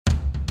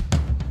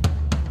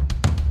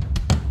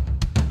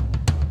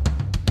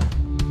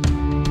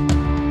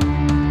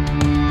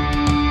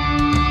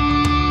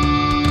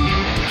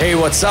Hey,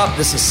 what's up?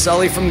 This is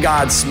Sully from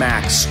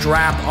Godsmack.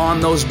 Strap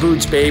on those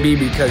boots, baby,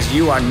 because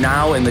you are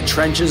now in the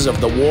trenches of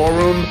the war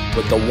room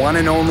with the one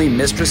and only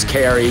Mistress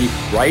Carrie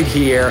right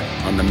here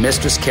on the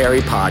Mistress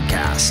Carrie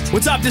podcast.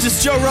 What's up? This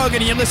is Joe Rogan,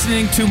 and you're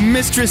listening to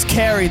Mistress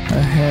Carrie.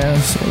 Her hair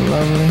so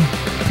lovely.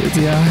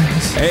 Pretty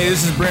eyes. Hey,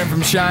 this is Brent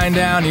from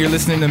Shinedown, and you're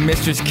listening to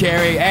Mistress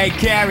Carrie. Hey,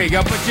 Carrie,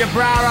 go put your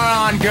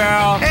bra on,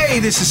 girl. Hey,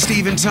 this is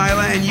Steven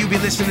Tyler, and you be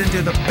listening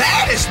to the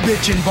baddest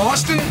bitch in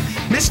Boston,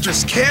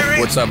 Mistress Carrie.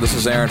 What's up? This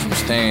is Aaron from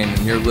Stain,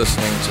 and you're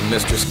listening to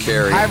Mistress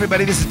Carrie. Hi,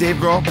 everybody. This is Dave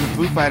Grohl from the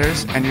Foo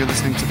Fighters, and you're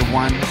listening to the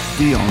one,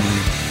 the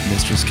only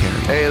Mistress Carrie.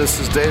 Hey,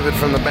 this is David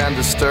from the band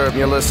Disturbed, and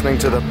you're listening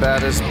to the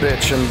baddest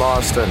bitch in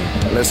Boston,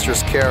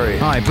 Mistress Carrie.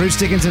 Hi, Bruce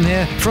Dickinson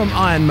here from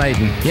Iron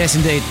Maiden. Yes,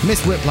 indeed,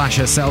 Miss Whiplash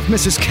herself,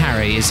 Mistress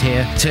Carrie, is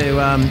here to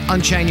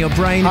unchain your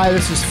brain. Hi,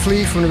 this is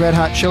Flea from the Red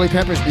Hot Chili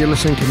Peppers. You're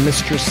listening to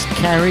Mistress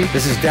Carrie.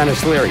 This is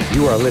Dennis Leary.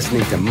 You are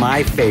listening to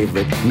my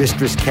favorite,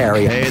 Mistress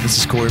Carrie. Hey, this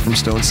is Corey from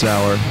Stone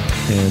Sour,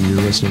 and you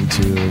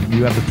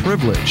have the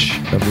privilege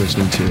of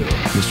listening to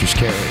Mistress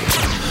Carrie.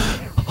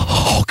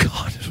 Oh, God.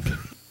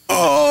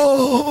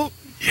 Oh,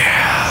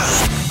 yeah.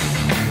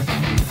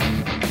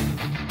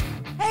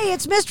 Hey,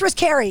 it's Mistress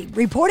Carrie,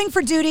 reporting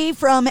for duty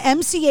from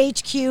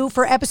MCHQ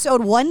for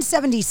episode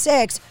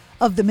 176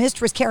 of the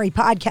Mistress Carrie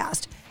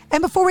podcast.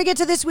 And before we get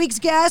to this week's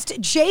guest,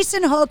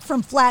 Jason Hook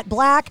from Flat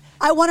Black,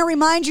 I want to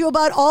remind you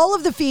about all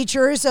of the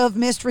features of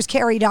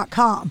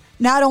MistressCarrie.com.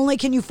 Not only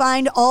can you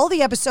find all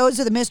the episodes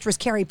of the Mistress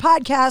Carrie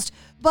podcast,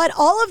 but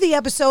all of the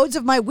episodes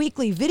of my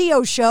weekly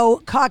video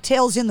show,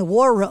 Cocktails in the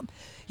War Room.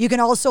 You can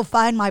also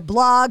find my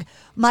blog,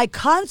 my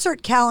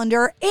concert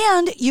calendar,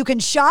 and you can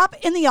shop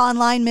in the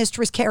online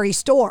Mistress Carrie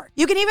store.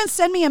 You can even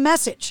send me a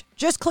message.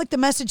 Just click the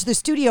Message the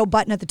Studio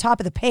button at the top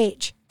of the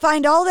page.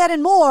 Find all that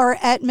and more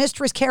at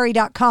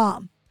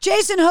MistressCarrie.com.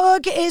 Jason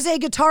Hook is a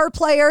guitar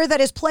player that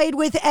has played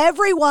with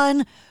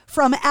everyone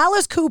from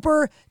Alice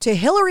Cooper to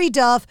Hillary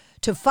Duff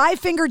to Five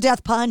Finger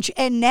Death Punch,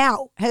 and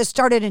now has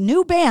started a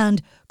new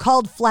band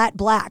called Flat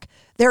Black.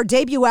 Their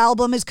debut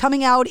album is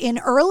coming out in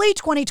early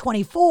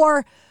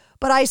 2024,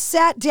 but I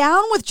sat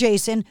down with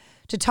Jason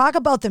to talk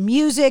about the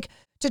music,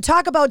 to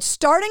talk about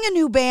starting a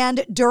new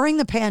band during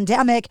the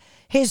pandemic,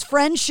 his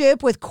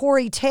friendship with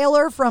Corey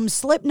Taylor from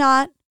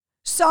Slipknot,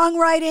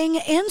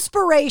 songwriting,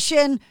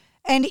 inspiration,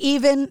 and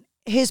even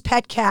his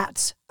pet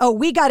cats. Oh,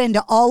 we got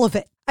into all of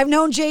it. I've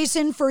known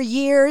Jason for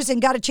years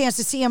and got a chance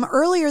to see him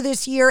earlier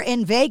this year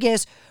in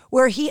Vegas,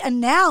 where he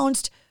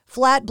announced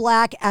Flat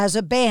Black as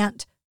a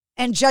band.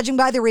 And judging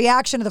by the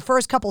reaction of the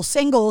first couple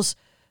singles,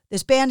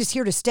 this band is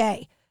here to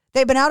stay.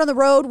 They've been out on the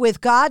road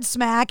with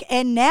Godsmack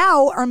and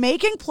now are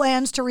making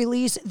plans to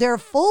release their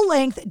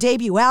full-length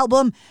debut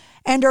album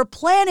and are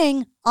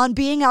planning on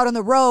being out on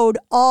the road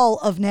all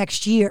of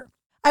next year.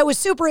 I was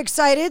super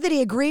excited that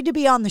he agreed to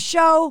be on the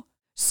show.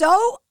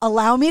 So,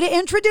 allow me to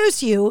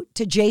introduce you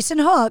to Jason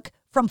Hook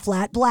from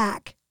Flat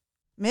Black.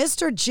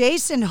 Mr.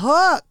 Jason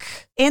Hook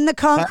in the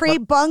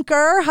concrete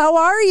bunker. How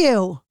are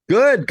you?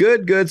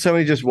 Good.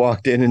 Somebody just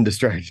walked in and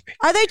distracted me.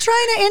 Are they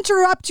trying to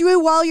interrupt you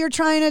while you're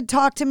trying to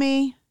talk to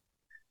me?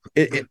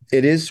 It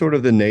is sort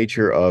of the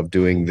nature of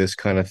doing this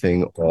kind of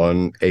thing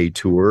on a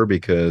tour,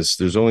 because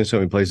there's only so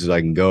many places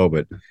I can go,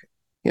 but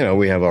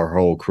we have our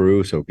whole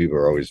crew, so people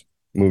are always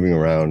moving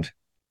around.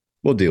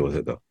 We'll deal with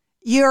it though.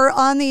 You're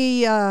on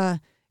the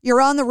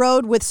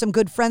road with some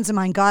good friends of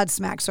mine,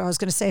 Godsmack. So I was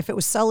going to say, if it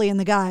was Sully and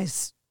the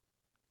guys,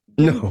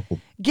 no,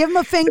 give them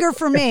a finger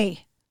for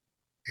me.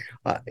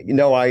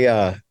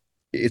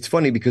 It's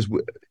funny because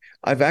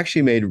I've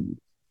actually made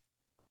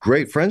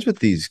great friends with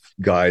these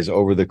guys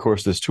over the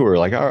course of this tour.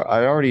 Like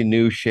I already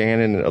knew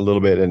Shannon a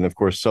little bit, and of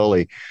course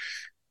Sully,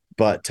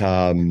 but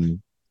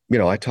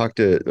I talked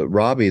to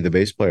Robbie, the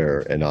bass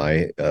player, and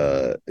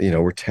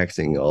we're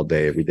texting all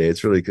day, every day.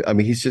 It's really,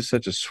 he's just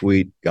such a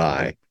sweet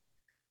guy.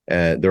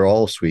 And they're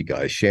all sweet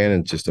guys.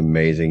 Shannon's just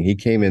amazing. He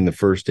came in the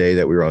first day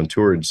that we were on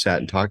tour and sat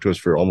and talked to us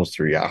for almost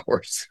 3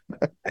 hours,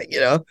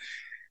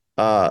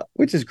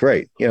 which is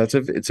great.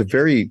 It's a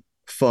very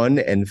fun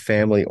and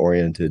family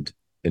oriented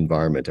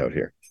environment out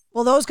here.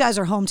 Well, those guys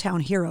are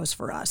hometown heroes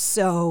for us.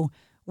 So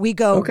we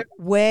go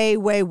way,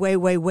 way, way,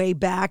 way, way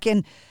back.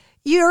 And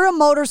you're a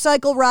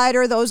motorcycle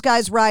rider. Those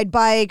guys ride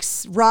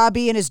bikes.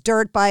 Robbie and his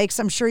dirt bikes.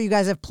 I'm sure you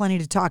guys have plenty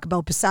to talk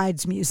about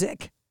besides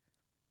music.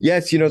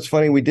 Yes, it's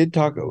funny. We did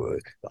talk.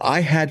 I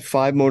had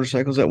 5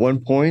 motorcycles at one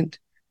point,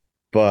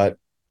 but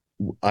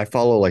I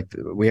follow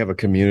we have a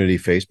community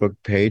Facebook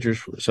page or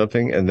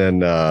something, and then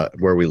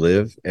where we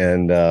live,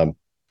 and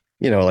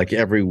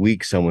every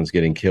week someone's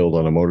getting killed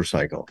on a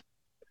motorcycle.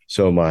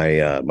 So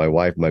my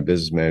wife, my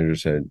business manager,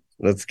 said,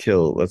 let's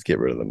get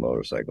rid of the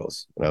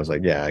motorcycles. And I was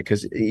like, yeah,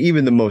 because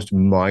even the most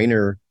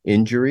minor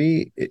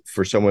injury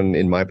for someone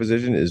in my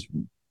position is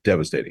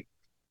devastating.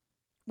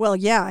 Well,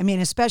 yeah,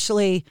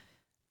 especially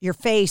your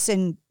face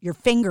and your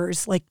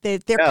fingers, they're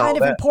kind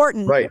of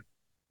important. Right.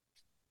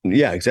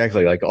 Yeah,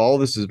 exactly. All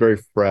this is very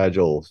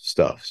fragile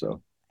stuff.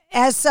 So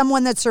as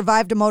someone that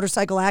survived a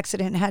motorcycle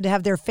accident and had to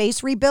have their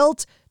face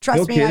rebuilt,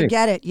 trust me, I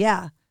get it.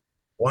 Yeah.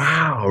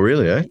 Wow,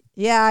 really? Eh?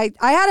 Yeah,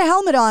 I had a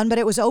helmet on, but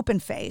it was open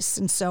face.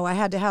 And so I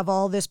had to have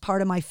all this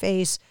part of my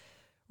face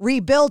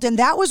rebuilt. And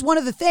that was one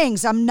of the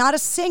things. I'm not a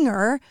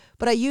singer,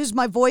 but I used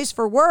my voice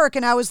for work.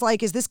 And I was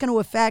like, is this going to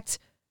affect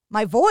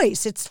my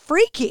voice? It's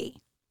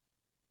freaky.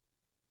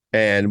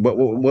 And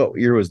what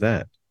year was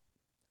that?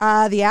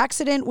 The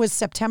accident was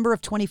September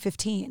of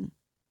 2015.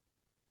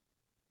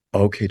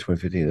 Okay,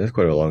 2015. That's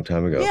quite a long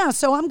time ago. Yeah,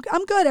 so I'm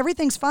good.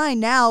 Everything's fine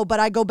now, but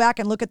I go back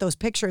and look at those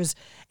pictures,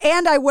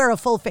 and I wear a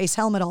full face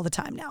helmet all the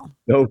time now.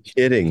 No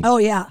kidding. Oh,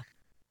 yeah.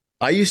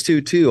 I used to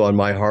too on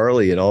my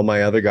Harley, and all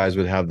my other guys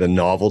would have the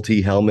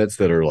novelty helmets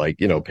that are like,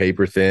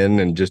 paper thin,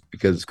 and just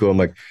because it's cool, I'm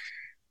like,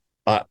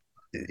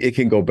 it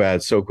can go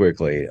bad so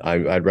quickly.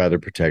 I'd rather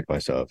protect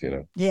myself,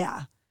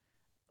 Yeah.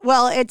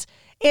 Well,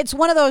 it's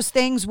one of those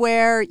things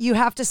where you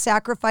have to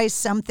sacrifice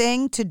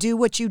something to do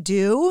what you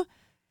do.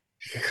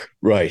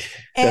 Right.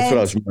 That's what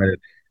I was reminded.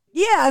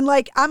 Yeah, and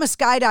I'm a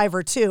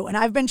skydiver too, and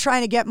I've been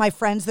trying to get my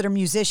friends that are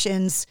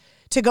musicians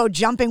to go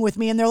jumping with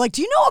me, and they're like,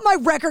 do you know what my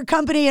record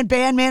company and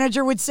band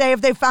manager would say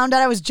if they found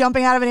out I was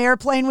jumping out of an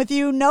airplane with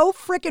you? No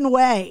freaking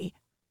way.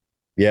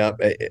 Yeah,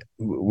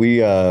 we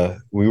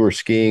were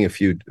skiing a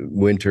few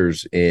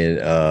winters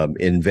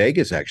in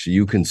Vegas. Actually,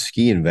 you can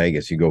ski in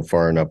Vegas. You go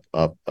far enough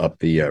up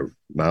the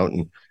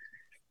mountain.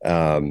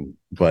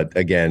 But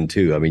again,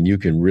 too, I mean, you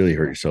can really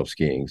hurt yourself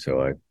skiing. So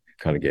I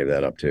kind of gave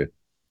that up too.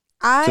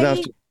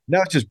 So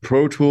now it's just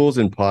Pro Tools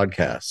and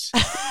podcasts.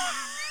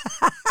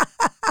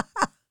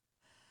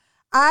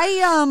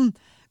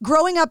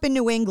 Growing up in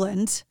New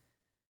England,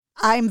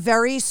 I'm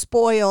very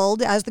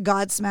spoiled, as the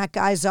Godsmack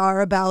guys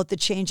are, about the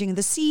changing of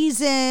the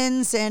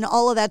seasons and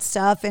all of that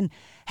stuff. And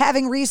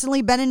having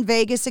recently been in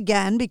Vegas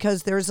again,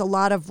 because there's a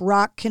lot of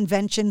rock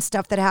convention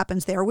stuff that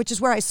happens there, which is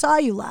where I saw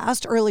you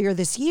last earlier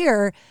this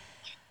year,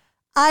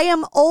 I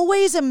am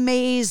always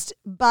amazed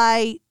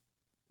by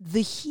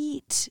the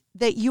heat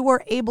that you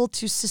are able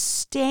to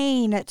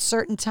sustain at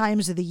certain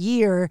times of the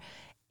year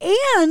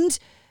and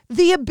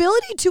the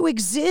ability to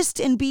exist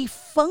and be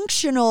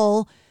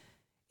functional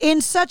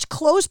in such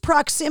close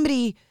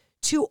proximity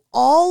to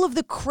all of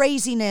the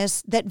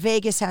craziness that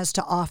Vegas has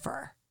to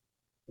offer.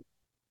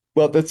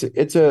 Well,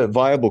 it's a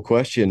viable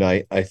question.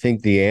 I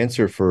think the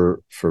answer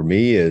for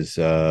me is,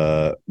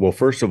 well,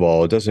 first of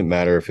all, it doesn't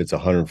matter if it's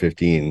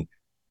 115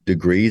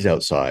 degrees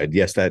outside.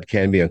 Yes, that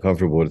can be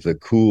uncomfortable, but it's a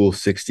cool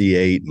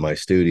 68 in my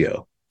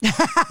studio.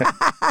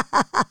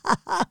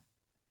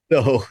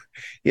 So,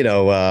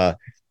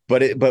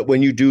 but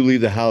when you do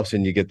leave the house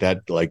and you get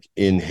that like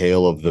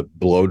inhale of the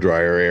blow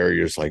dryer air,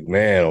 you're just like,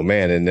 man, oh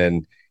man. And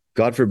then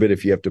God forbid,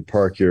 if you have to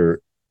park your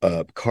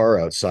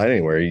car outside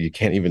anywhere, you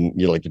can't even,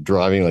 you're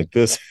driving like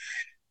this,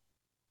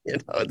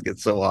 it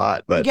gets so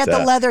hot. But you get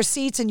the leather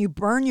seats and you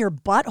burn your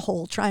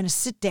butthole trying to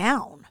sit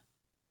down.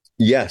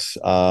 Yes.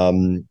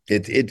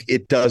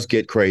 It does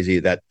get crazy,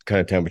 that kind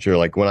of temperature.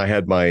 Like when I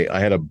had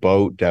a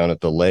boat down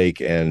at the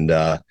lake, and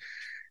I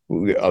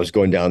was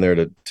going down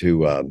there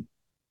to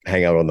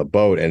hang out on the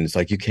boat, and it's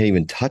like you can't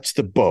even touch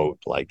the boat.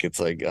 Like it's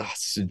like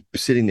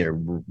sitting there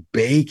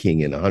baking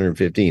in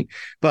 115.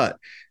 But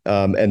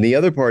and the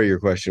other part of your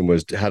question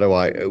was,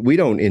 we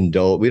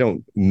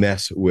don't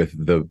mess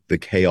with the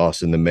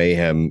chaos and the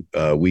mayhem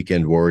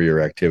weekend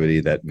warrior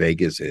activity that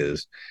Vegas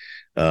is.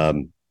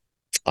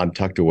 I'm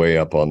tucked away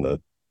up on the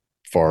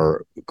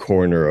far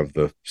corner of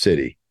the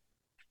city,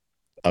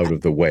 out of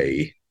the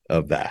way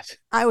of that.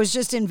 I was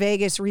just in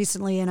Vegas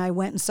recently, and I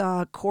went and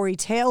saw Corey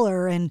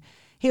Taylor, and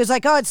he was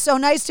like, oh, it's so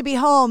nice to be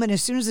home. And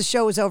as soon as the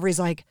show was over, he's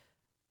like,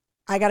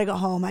 I got to go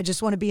home. I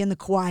just want to be in the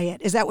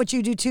quiet. Is that what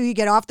you do too? You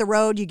get off the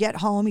road, you get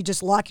home, you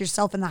just lock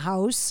yourself in the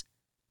house?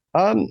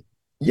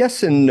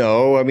 Yes and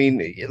no. I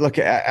mean, look,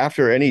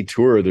 after any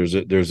tour,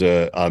 there's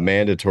a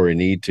mandatory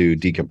need to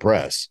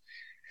decompress.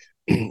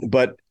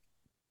 But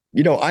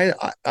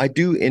I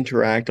do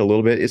interact a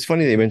little bit. It's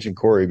funny they mentioned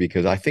Corey,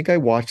 because I think I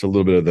watched a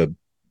little bit of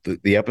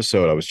the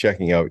episode. I was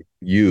checking out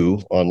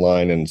you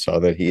online and saw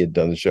that he had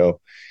done the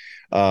show.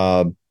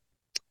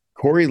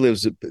 Corey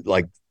lives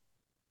like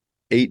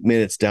 8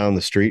 minutes down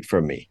the street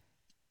from me.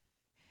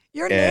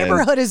 Your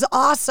neighborhood is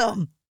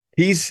awesome.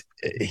 He's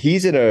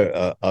in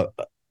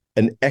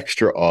an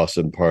extra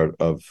awesome part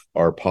of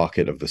our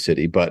pocket of the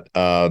city, but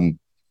I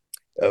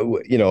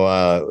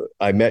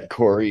met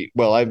Corey.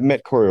 Well, I've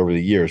met Corey over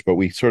the years, but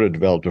we sort of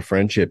developed a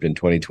friendship in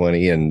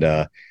 2020, and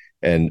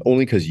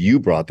only because you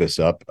brought this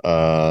up,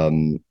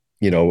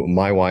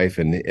 my wife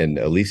and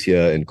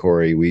Alicia and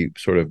Corey, we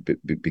sort of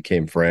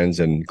became friends.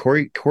 And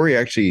Corey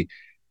actually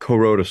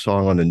co-wrote a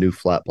song on the new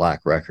Flat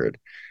Black record,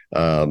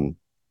 I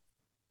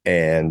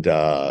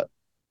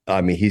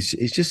mean,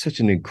 he's just such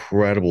an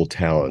incredible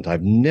talent.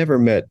 I've never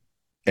met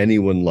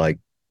anyone like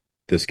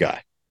this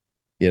guy,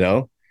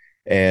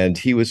 and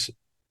he was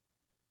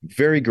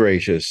very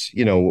gracious.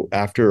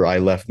 After I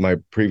left my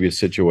previous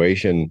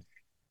situation,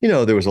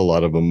 there was a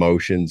lot of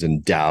emotions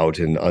and doubt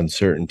and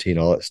uncertainty and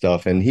all that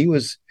stuff. And he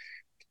was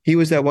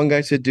that one guy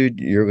who said, dude,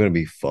 you're going to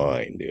be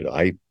fine, dude.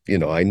 I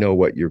know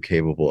what you're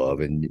capable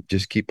of, and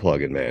just keep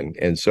plugging, man.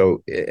 And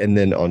so, and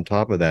then on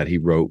top of that, he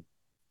wrote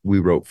we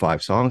wrote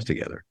 5 songs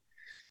together.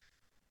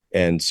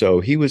 And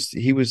so he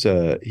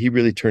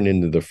really turned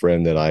into the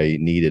friend that I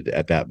needed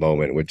at that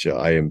moment, which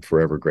I am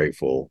forever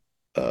grateful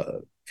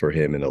for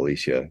him and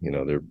Alicia. You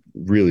know, they're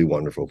really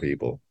wonderful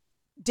people.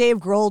 Dave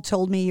Grohl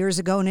told me years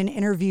ago in an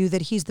interview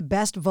that he's the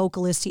best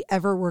vocalist he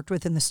ever worked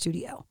with in the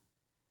studio.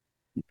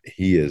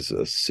 He is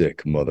a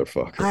sick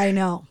motherfucker. I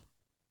know.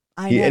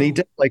 I know. And he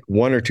did like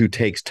 1 or 2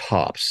 takes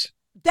tops.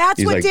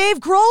 That's what Dave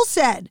Grohl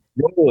said.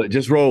 Roll it,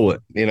 just roll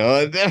it. You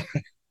know,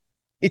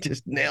 he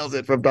just nails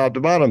it from top to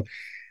bottom.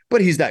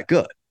 But he's that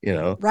good, you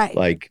know, right?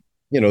 Like,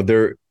 you know,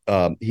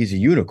 he's a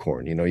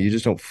unicorn, you know, you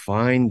just don't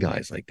find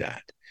guys like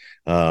that.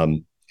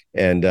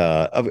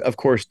 Of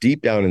course,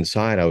 deep down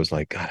inside, I was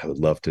like, God, I would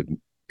love to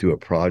do a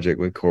project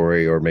with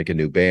Corey or make a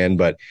new band.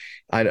 But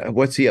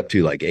what's he up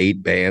to? Like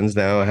 8 bands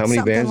now? How many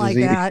Something bands like is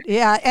he? That.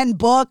 Yeah. And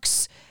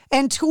books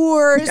and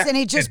tours. Yeah. And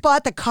he just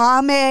bought the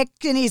comic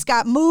and he's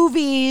got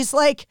movies.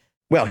 Like,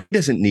 well, he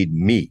doesn't need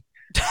me,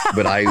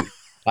 but I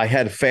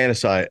had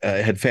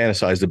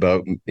fantasized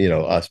about, you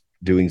know, us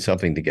doing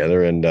something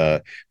together. And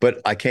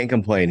but I can't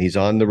complain. He's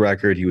on the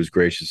record. He was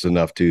gracious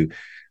enough to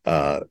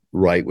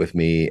write with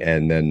me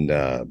and then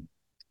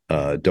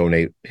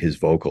donate his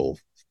vocal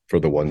for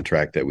the 1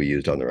 track that we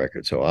used on the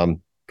record. So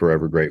I'm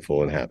forever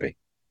grateful and happy.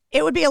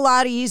 It would be a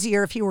lot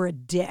easier if he were a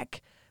dick,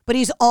 but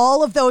he's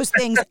all of those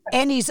things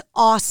and he's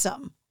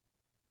awesome.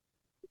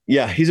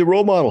 Yeah, he's a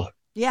role model.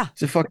 Yeah.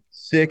 He's a fucking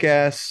sick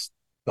ass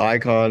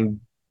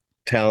icon,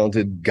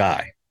 talented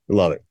guy.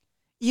 Love it.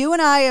 You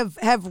and I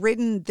have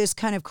ridden this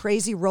kind of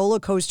crazy roller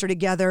coaster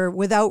together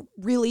without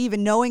really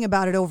even knowing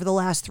about it over the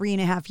last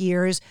 3.5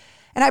 years.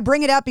 And I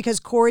bring it up because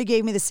Corey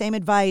gave me the same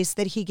advice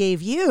that he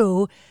gave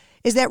you,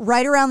 is that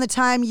right around the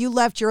time you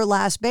left your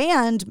last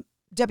band,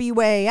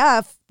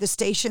 WAAF, the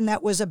station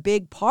that was a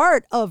big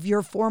part of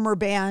your former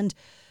band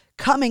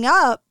coming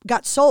up,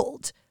 got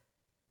sold.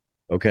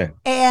 Okay.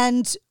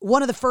 And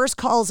one of the first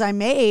calls I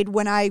made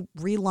when I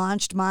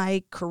relaunched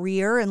my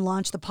career and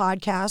launched the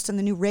podcast and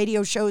the new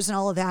radio shows and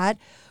all of that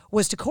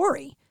was to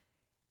Corey.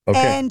 Okay.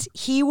 And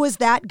he was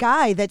that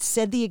guy that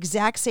said the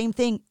exact same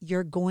thing.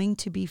 You're going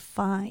to be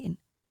fine.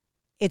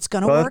 It's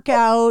going to work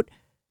out.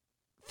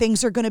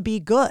 Things are going to be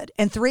good.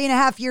 And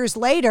 3.5 years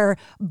later,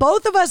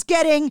 both of us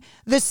getting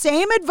the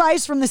same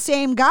advice from the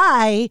same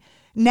guy.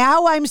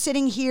 Now I'm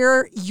sitting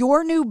here,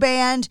 your new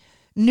band,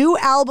 new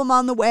album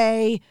on the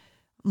way,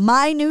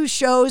 my new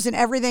shows and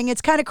everything.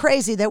 It's kind of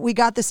crazy that we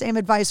got the same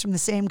advice from the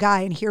same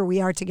guy and here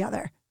we are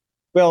together.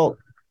 Well,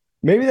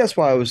 maybe that's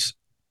why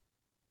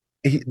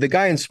the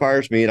guy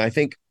inspires me. And I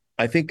think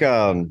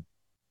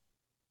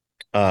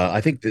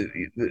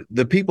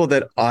the people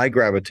that I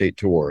gravitate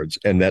towards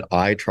and that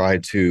I try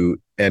to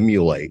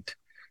emulate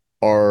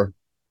are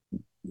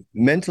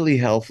mentally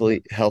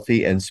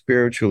healthy and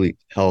spiritually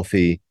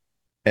healthy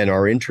and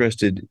are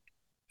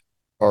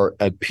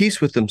at peace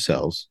with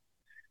themselves.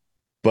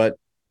 But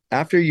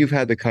after you've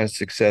had the kind of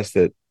success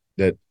that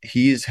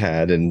he's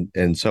had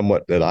and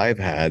somewhat that I've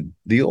had,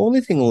 the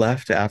only thing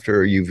left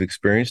after you've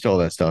experienced all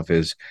that stuff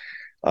is,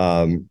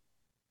 how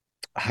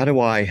do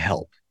I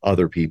help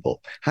other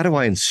people? How do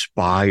I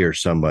inspire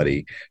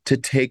somebody to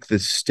take the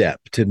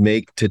step, to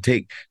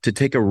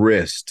take a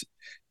risk,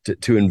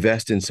 to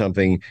invest in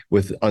something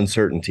with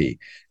uncertainty?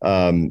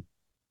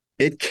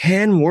 It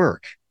can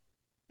work.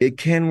 It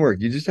can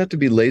work. You just have to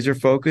be laser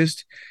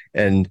focused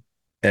and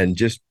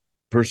just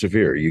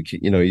persevere.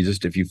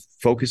 If you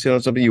focus in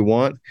on something you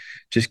want,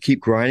 just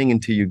keep grinding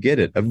until you get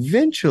it.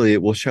 Eventually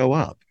it will show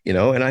up,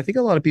 and I think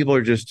a lot of people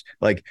are just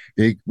like,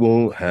 it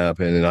won't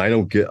happen. And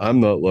I'm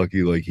not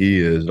lucky like he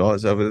is and all that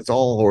stuff. It's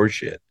all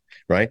horseshit.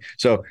 Right.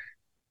 So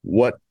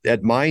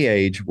at my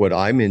age, what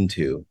I'm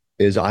into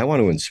is I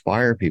want to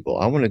inspire people.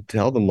 I want to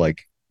tell them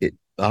like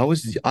I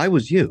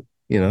was you,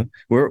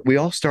 we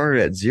all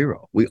started at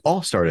zero. We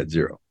all start at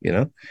zero,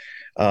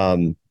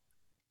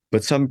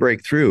 but some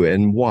break through.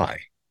 And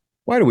why?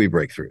 Why do we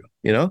break through?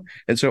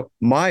 And so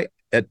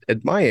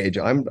at my age,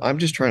 I'm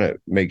just trying to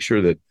make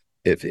sure that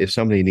if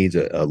somebody needs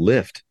a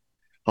lift,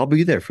 I'll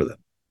be there for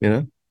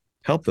them,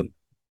 help them.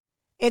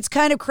 It's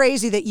kind of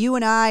crazy that you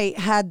and I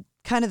had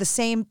kind of the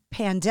same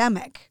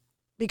pandemic,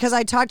 because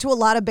I talked to a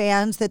lot of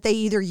bands that they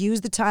either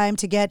use the time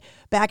to get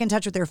back in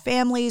touch with their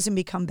families and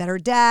become better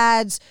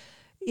dads.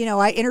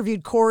 I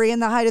interviewed Corey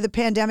in the height of the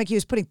pandemic. He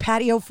was putting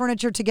patio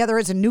furniture together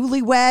as a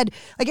newlywed.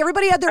 Like,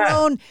 everybody had their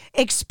own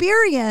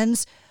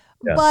experience.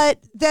 Yeah. But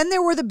then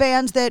there were the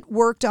bands that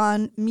worked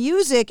on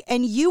music,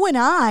 and you and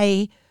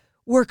I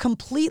were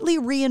completely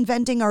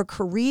reinventing our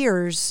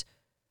careers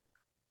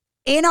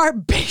in our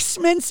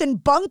basements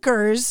and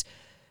bunkers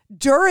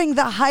during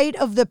the height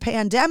of the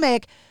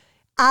pandemic.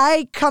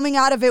 I coming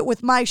out of it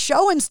with my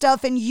show and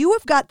stuff, and you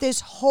have got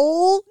this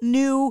whole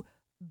new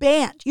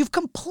band. You've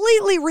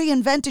completely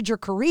reinvented your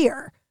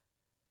career.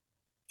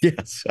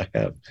 Yes, I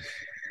have.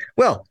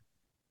 Well,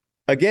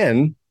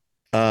 again,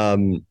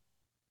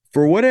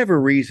 for whatever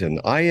reason,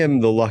 I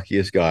am the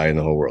luckiest guy in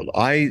the whole world.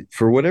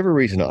 For whatever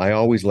reason, I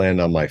always land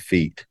on my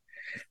feet.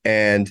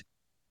 And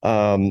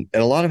a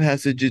lot of it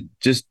has to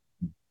just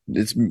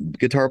it's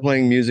guitar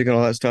playing, music, and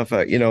all that stuff.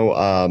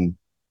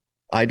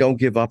 I don't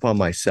give up on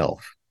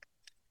myself.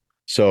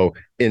 So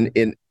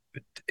in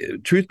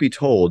truth be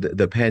told,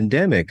 the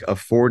pandemic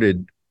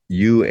afforded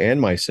you and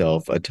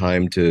myself a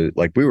time to,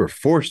 like, we were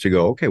forced to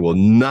go, okay, well,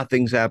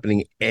 nothing's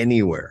happening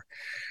anywhere.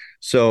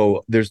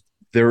 So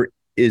there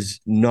is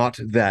not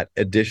that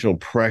additional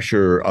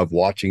pressure of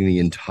watching the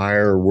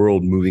entire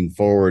world moving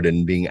forward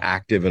and being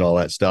active and all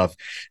that stuff.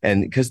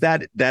 And because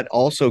that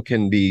also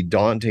can be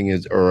daunting,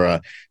 it's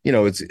a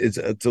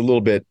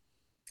little bit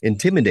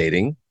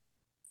intimidating,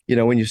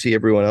 when you see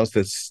everyone else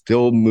that's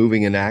still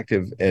moving and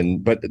active,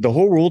 but the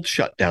whole world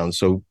shut down.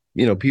 So,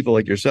 people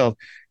like yourself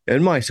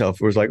and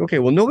myself was like, okay,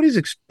 well, nobody's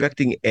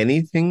expecting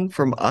anything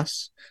from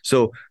us.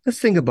 So let's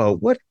think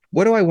about what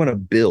do I want to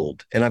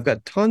build? And I've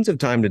got tons of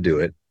time to do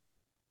it.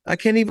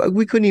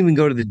 We couldn't even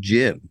go to the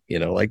gym,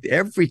 like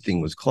everything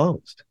was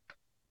closed.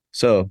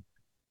 So,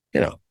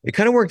 it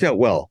kind of worked out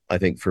well, I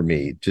think, for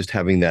me, just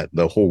having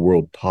the whole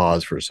world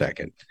pause for a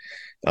second,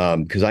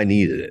 because I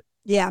needed it.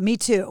 Yeah, me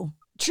too.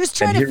 Just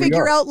trying to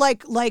figure out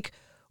like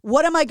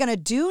what am I going to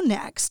do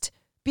next?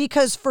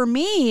 Because for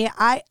me,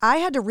 I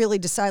had to really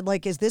decide,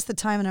 like, is this the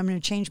time and I'm going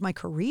to change my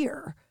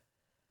career?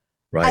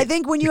 Right. I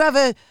think when you have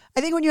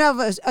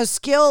a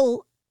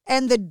skill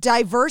and the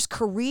diverse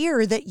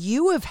career that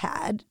you have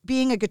had,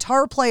 being a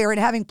guitar player and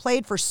having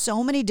played for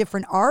so many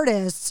different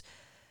artists,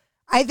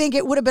 I think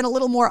it would have been a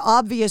little more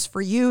obvious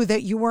for you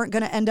that you weren't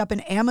going to end up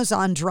an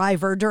Amazon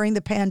driver during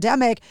the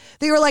pandemic.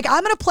 That you were like,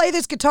 I'm going to play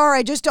this guitar.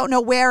 I just don't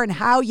know where and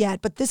how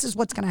yet, but this is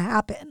what's going to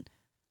happen.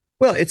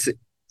 Well, it's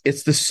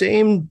the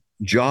same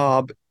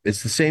job.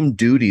 It's the same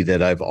duty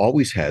that I've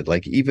always had.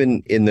 Like,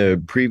 even in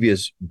the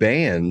previous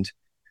band,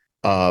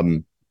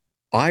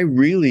 I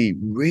really,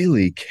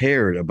 really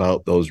cared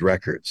about those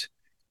records.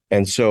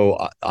 And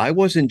so I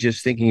wasn't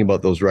just thinking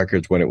about those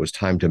records when it was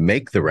time to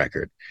make the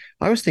record.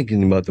 I was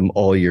thinking about them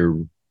all year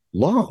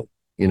long,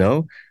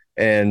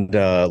 and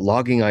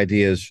logging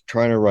ideas,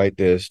 trying to write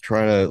this,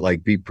 trying to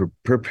like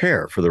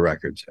prepare for the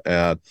records.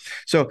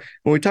 So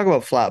when we talk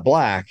about Flat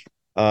Black,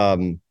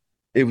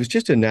 it was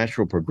just a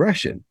natural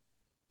progression.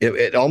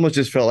 It almost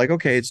just felt like,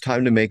 okay, it's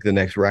time to make the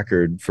next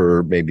record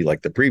for maybe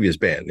like the previous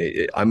band.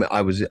 I'm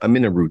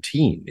in a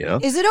routine,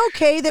 Is it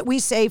okay that we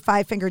say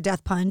Five Finger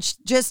Death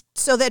Punch, just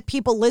so that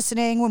people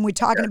listening, when we're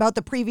talking about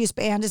the previous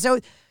band,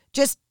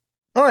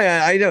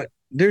 I don't.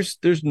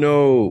 There's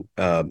no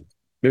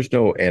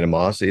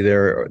animosity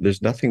there.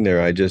 There's nothing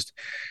there. I just,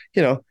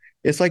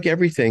 it's like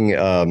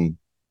everything.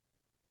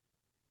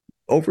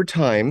 Over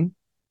time,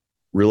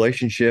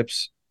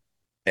 relationships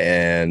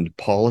and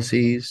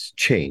policies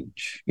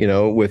change,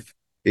 with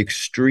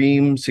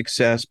extreme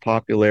success,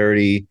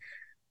 popularity,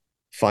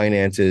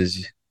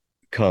 finances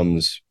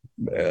comes,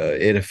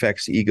 it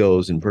affects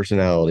egos and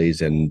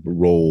personalities and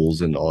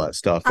roles and all that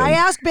stuff. I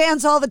ask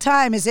bands all the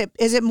time, is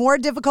it more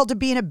difficult to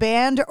be in a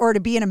band or to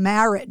be in a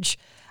marriage?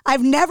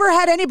 I've never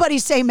had anybody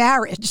say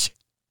marriage.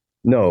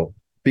 No,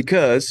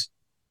 because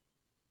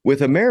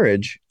with a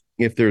marriage,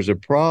 if there's a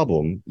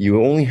problem,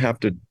 you only have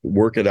to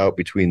work it out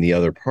between the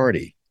other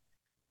party.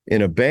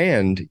 In a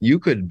band, you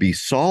could be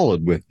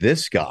solid with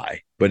this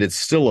guy, but it's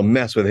still a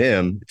mess with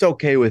him. It's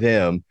okay with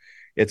him.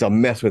 It's a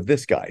mess with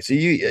this guy. So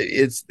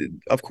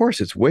of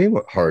course, it's way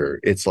harder.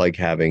 It's like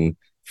having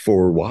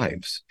 4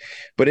 wives.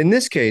 But in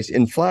this case,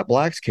 in Flat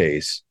Black's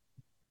case,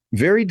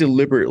 very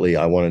deliberately,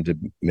 I wanted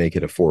to make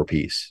it a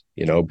 4-piece,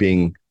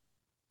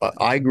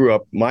 I grew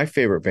up, my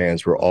favorite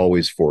bands were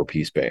always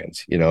 4-piece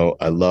bands.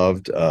 I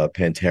loved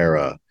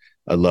Pantera.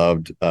 I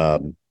loved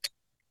Van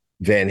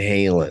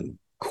Halen,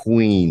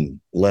 Queen,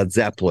 Led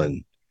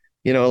Zeppelin,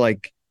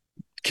 like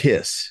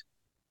Kiss,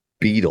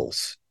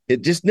 Beatles.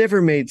 It just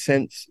never made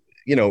sense,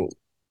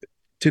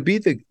 to be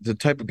the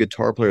type of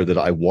guitar player that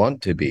I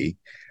want to be.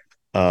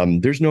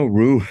 There's no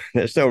room.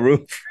 There's no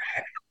room for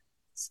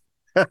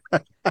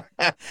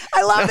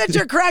I love that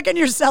you're cracking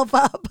yourself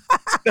up.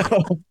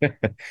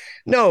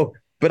 No,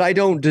 but I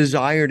don't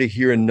desire to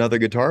hear another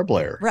guitar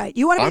player. Right.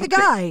 You want to be the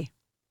guy.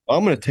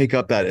 I'm going to take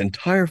up that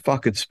entire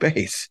fucking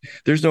space.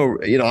 There's no,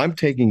 I'm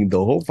taking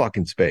the whole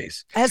fucking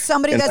space. As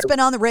somebody that's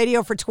been on the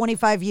radio for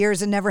 25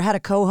 years and never had a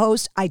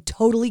co-host, I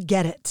totally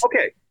get it.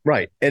 Okay.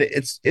 Right. And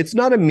it's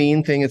not a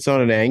mean thing. It's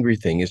not an angry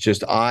thing. It's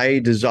just, I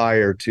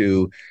desire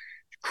to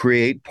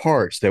create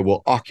parts that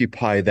will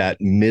occupy that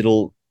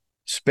middle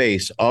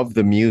space of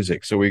the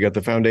music. So we got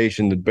the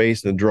foundation, the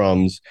bass, the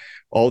drums,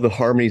 all the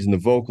harmonies and the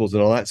vocals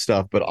and all that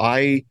stuff. But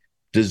I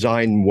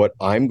design what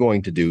I'm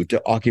going to do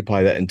to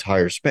occupy that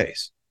entire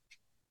space.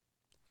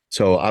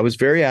 So I was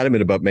very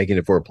adamant about making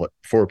it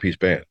 4-piece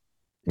band.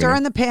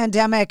 During the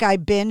pandemic, I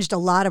binged a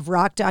lot of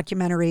rock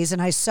documentaries,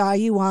 and I saw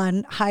you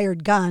on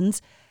Hired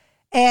Guns.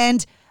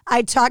 And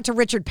I talked to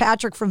Richard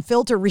Patrick from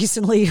Filter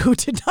recently, who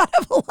did not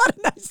have a lot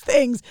of nice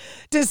things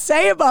to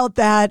say about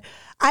that.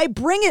 I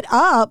bring it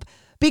up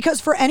because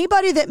for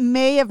anybody that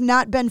may have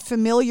not been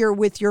familiar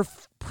with your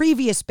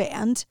previous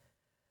band,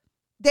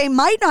 they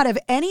might not have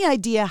any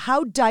idea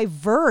how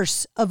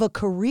diverse of a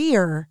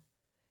career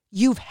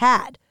you've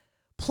had.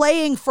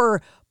 Playing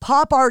for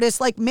pop artists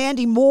like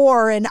Mandy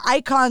Moore and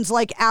icons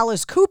like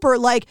Alice Cooper.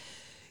 Like,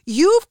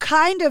 you've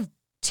kind of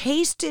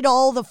tasted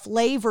all the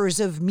flavors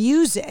of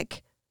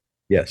music.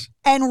 Yes.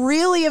 And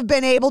really have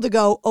been able to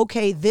go,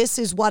 okay, this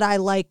is what I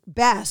like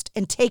best,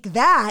 and take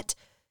that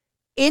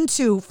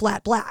into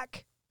Flat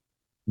Black.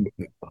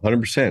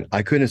 100%.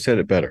 I couldn't have said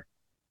it better.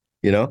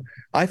 You know,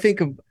 I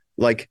think of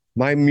like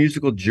my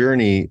musical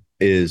journey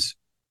is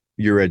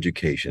your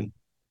education.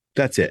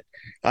 That's it.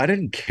 I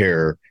didn't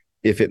care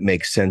if it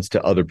makes sense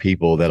to other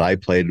people that I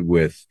played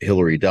with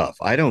Hilary Duff.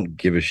 I don't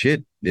give a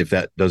shit if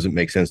that doesn't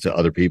make sense to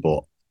other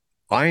people.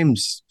 I'm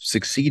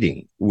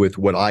succeeding with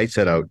what I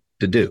set out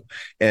to do.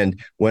 And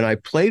when I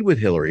played with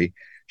Hilary,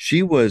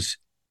 she was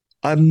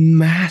a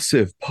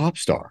massive pop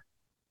star.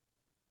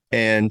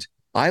 And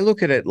I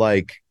look at it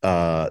like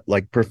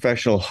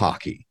professional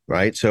hockey,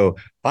 right? So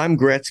I'm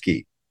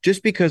Gretzky.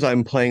 Just because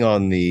I'm playing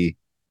on the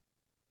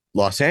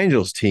Los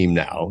Angeles team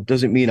now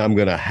doesn't mean I'm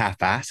going to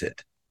half-ass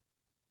it.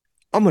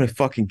 I'm going to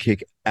fucking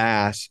kick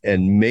ass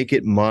and make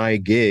it my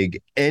gig.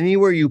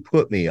 Anywhere you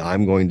put me,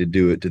 I'm going to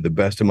do it to the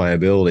best of my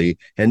ability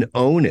and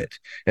own it.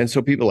 And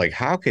so people are like,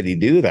 how could he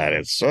do that?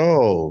 It's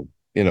so,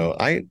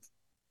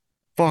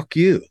 fuck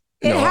you.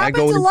 It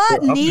happens a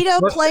lot. Nita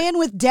playing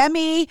with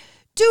Demi.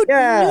 Dude,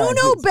 yeah.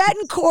 Nuno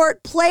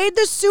Betancourt played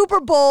the Super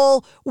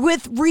Bowl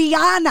with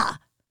Rihanna.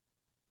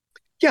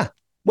 Yeah.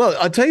 Well,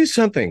 I'll tell you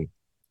something.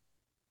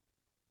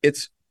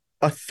 It's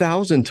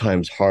 1,000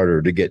 times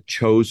harder to get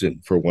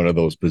chosen for one of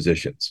those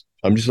positions.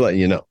 I'm just letting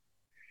you know.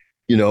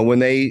 You know, when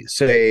they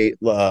say,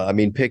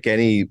 pick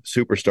any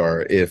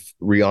superstar, if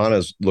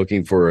Rihanna's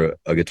looking for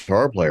a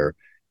guitar player,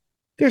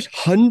 there's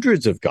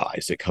hundreds of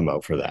guys that come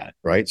out for that,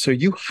 right? So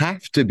you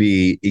have to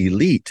be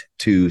elite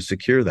to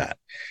secure that.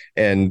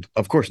 And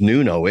of course,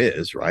 Nuno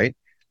is, right?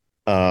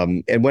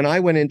 And when I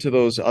went into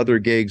those other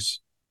gigs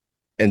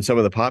and some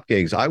of the pop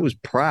gigs, I was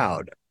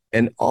proud.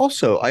 And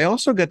I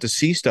also got to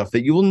see stuff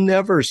that you will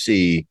never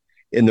see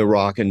in the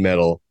rock and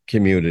metal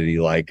community,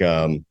 like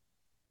doing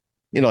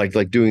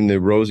the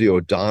Rosie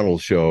O'Donnell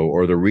show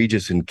or the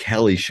Regis and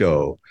Kelly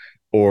show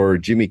or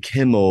Jimmy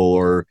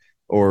Kimmel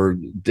or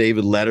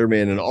David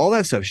Letterman and all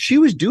that stuff. She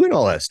was doing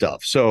all that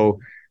stuff. So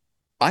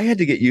I had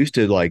to get used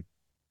to like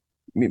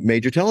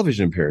major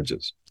television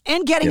appearances.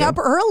 And getting up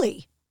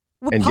early.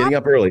 Getting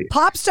up early.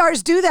 Pop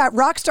stars do that.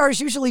 Rock stars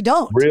usually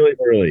don't. Really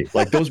early.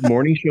 Like those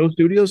morning show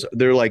studios,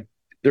 they're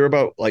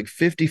about like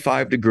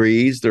 55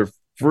 degrees. They're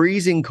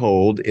freezing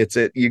cold.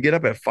 You get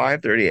up at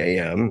 5:30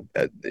 a.m.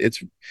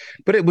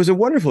 But it was a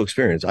wonderful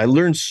experience. I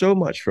learned so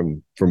much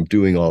from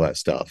doing all that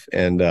stuff.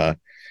 And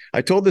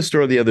I told this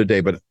story the other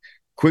day, but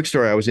quick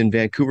story. I was in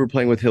Vancouver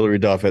playing with Hilary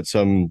Duff at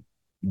some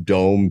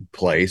dome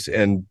place,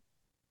 and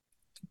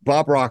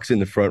Bob Rock's in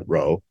the front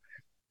row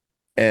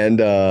and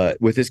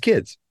with his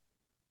kids.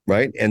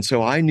 Right. And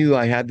so I knew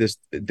I had this,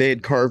 they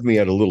had carved me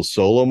at a little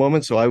solo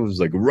moment. So I was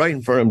like right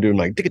in front of him doing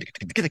like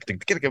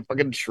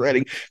fucking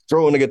shredding,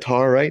 throwing a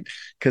guitar, right?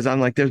 Because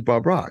I'm like, there's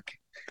Bob Rock.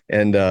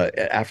 And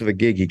after the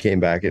gig, he came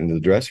back into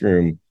the dressing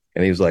room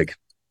and he was like,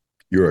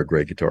 you're a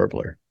great guitar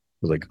player. I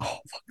was like, oh,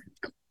 fuck.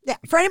 Yeah.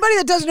 For anybody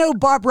that doesn't know who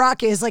Bob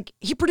Rock is, like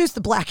he produced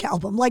the Black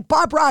Album. Like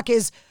Bob Rock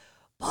is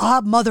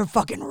Bob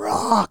motherfucking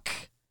Rock.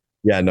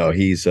 Yeah, no,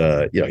 he's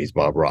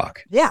Bob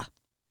Rock. Yeah.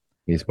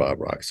 He's Bob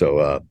Rock.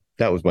 So,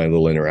 that was my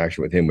little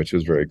interaction with him, which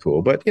was very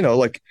cool. But,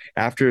 like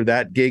after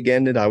that gig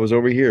ended, I was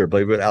over here,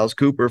 played with Alice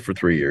Cooper for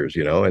 3 years,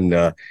 and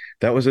that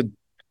was a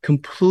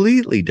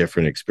completely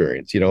different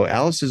experience.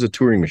 Alice is a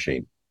touring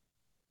machine.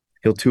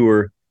 He'll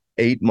tour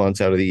 8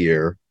 months out of the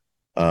year,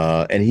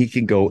 and he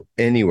can go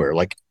anywhere,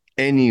 like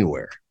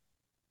anywhere.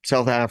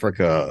 South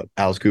Africa,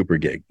 Alice Cooper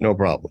gig, no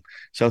problem.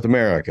 South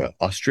America,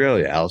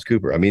 Australia, Alice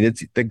Cooper. I mean,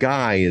 the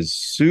guy is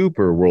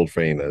super world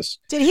famous.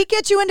 Did he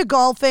get you into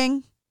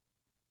golfing?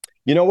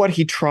 You know what?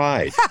 He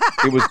tried.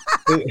 It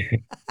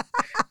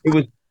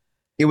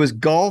was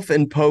golf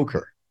and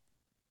poker.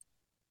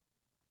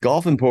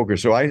 Golf and poker.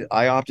 So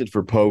I opted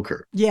for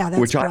poker. Yeah,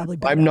 that's which probably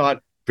better. I'm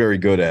not very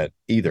good at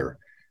either.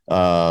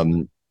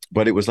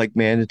 But it was like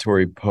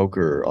mandatory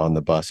poker on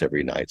the bus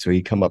every night. So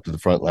he'd come up to the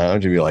front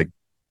lounge and be like,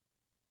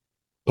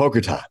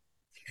 poker time.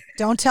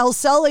 Don't tell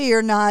Sully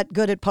you're not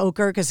good at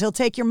poker because he'll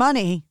take your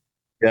money.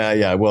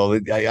 Yeah. Well,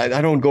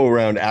 I don't go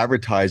around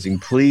advertising.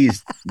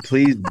 Please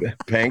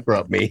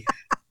bankrupt me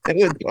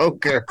with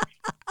poker.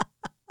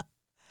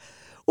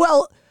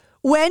 Well,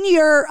 when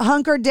you're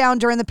hunkered down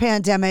during the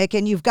pandemic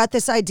and you've got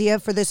this idea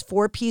for this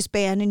 4-piece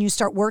band and you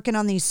start working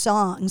on these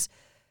songs,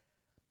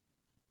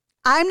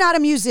 I'm not a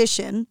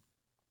musician,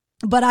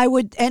 but I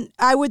would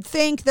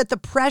think that the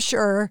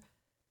pressure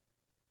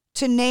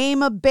to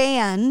name a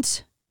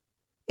band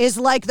is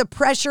like the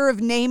pressure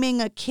of naming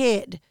a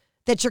kid.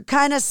 That you're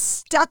kind of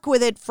stuck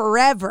with it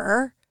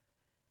forever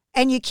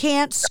and you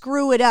can't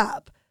screw it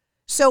up.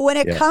 So when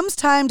it comes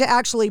time to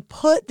actually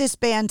put this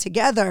band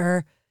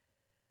together,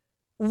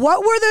 what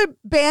were the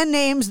band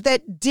names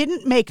that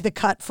didn't make the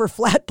cut for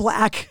Flat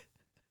Black?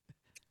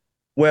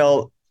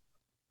 Well,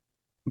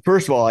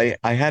 first of all, I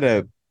had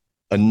a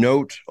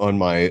note on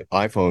my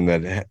iPhone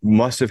that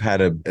must have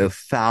had a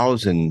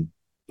 1,000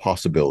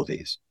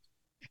 possibilities.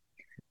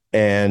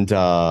 And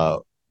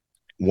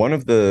one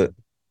of the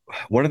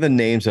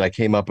names that I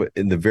came up with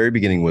in the very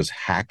beginning was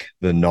Hack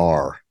the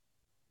Gnar.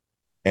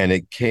 And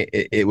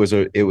there was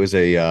a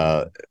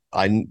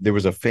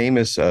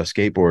famous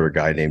skateboarder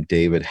guy named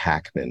David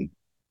Hackman,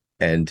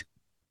 and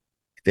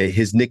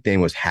his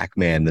nickname was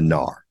Hackman the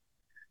Gnar.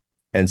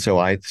 And so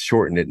I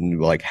shortened it and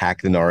like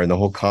Hack the Gnar. And the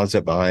whole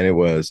concept behind it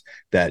was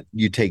that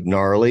you take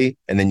gnarly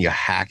and then you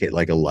hack it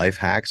like a life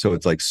hack. So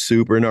it's like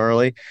super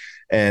gnarly.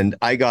 And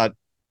I got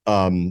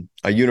a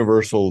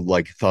universal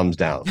like thumbs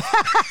down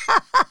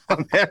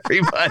from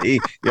everybody.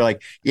 You're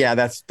like, yeah,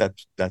 that's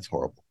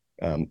horrible.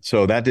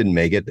 So that didn't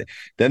make it.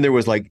 Then there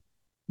was like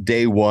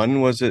Day One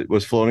was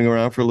floating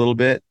around for a little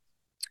bit.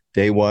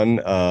 Day One.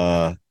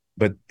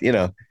 But you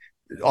know,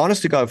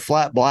 honest to God,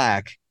 Flat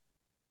Black.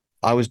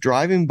 I was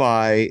driving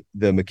by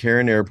the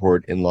McCarran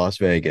Airport in Las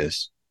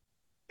Vegas,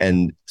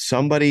 and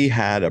somebody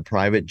had a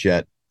private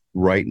jet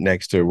right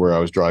next to where I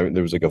was driving.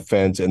 There was like a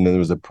fence, and then there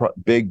was a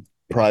big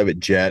private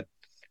jet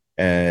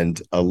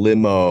and a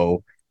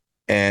limo,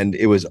 and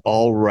it was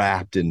all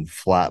wrapped in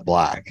Flat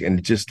Black, and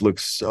it just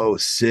looks so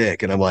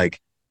sick. And I'm like,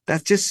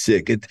 that's just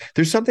sick.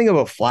 There's something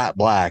about Flat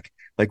Black,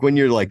 like when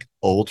you're like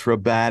ultra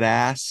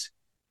badass.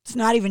 It's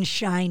not even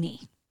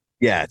shiny.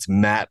 Yeah, it's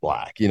matte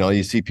black. You know,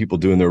 you see people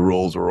doing their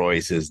Rolls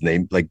Royces and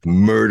they like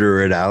murder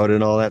it out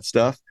and all that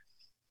stuff.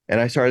 And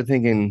I started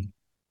thinking,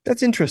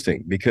 that's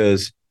interesting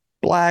because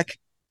black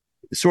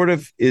sort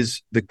of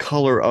is the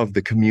color of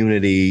the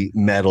community,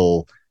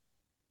 metal,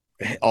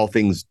 all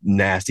things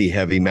nasty,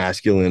 heavy,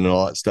 masculine, and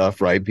all that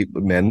stuff, right?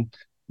 People, men,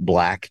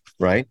 black,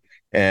 right?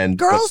 And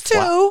girls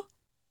too.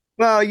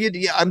 Well,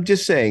 I'm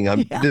just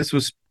saying, this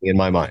was in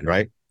my mind,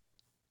 right?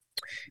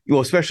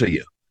 Well, especially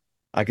you.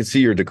 I can see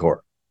your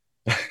decor.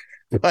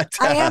 But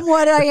I am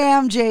what I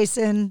am,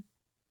 Jason.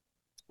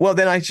 Well,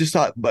 then I just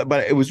thought, but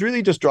it was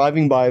really just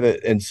driving by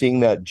and seeing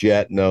that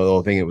jet and the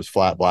whole thing. It was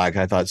Flat Black.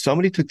 I thought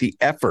somebody took the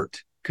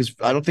effort, because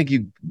I don't think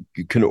you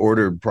can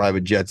order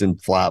private jets in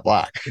Flat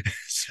Black.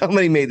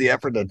 Somebody made the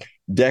effort to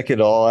deck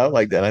it all out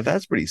like that. I thought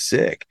that's pretty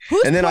sick.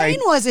 Whose plane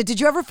was it? Did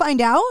you ever find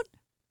out?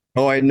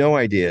 Oh, I had no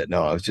idea.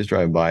 No, I was just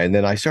driving by, and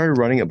then I started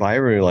running it by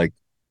everyone. Like,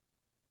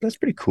 that's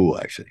pretty cool,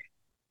 actually.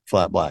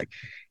 Flat Black.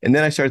 And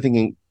then I started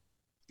thinking,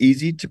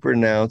 easy to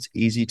pronounce,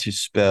 easy to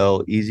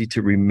spell, easy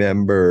to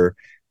remember.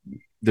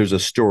 There's a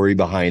story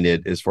behind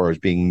it as far as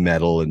being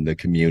metal in the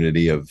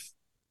community of,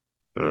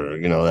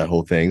 that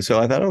whole thing. So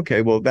I thought,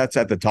 okay, well, that's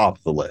at the top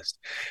of the list.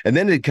 And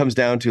then it comes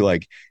down to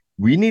like,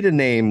 we need a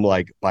name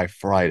like by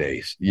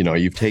Fridays. You know,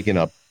 you've taken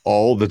up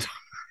all the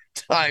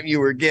time you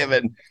were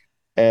given.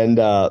 And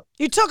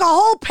you took a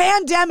whole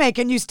pandemic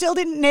and you still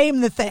didn't name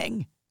the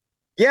thing.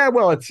 Yeah,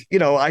 well, it's,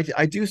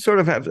 I do sort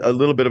of have a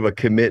little bit of a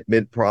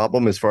commitment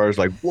problem as far as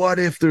like, what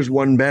if there's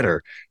one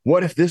better?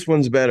 What if this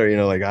one's better?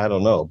 Like, I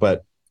don't know,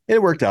 but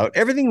it worked out.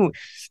 Everything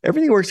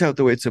works out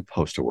the way it's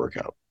supposed to work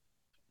out.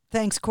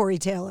 Thanks, Corey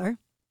Taylor.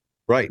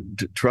 Right.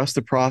 Trust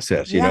the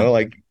process,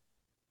 like,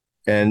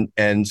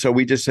 and so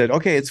we just said,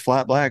 okay, it's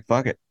Flat Black,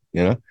 fuck it,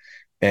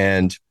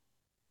 and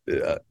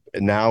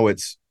now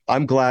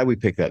I'm glad we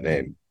picked that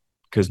name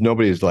because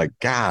nobody's like,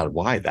 God,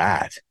 why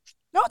that?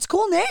 No, it's a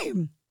cool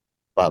name.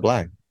 Flat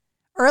Black.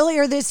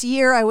 Earlier this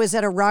year, I was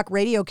at a rock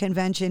radio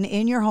convention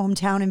in your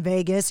hometown in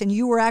Vegas, and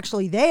you were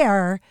actually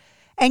there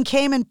and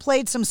came and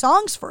played some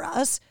songs for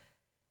us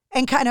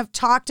and kind of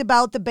talked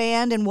about the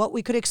band and what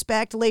we could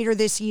expect later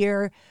this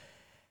year.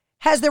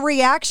 Has the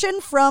reaction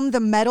from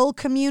the metal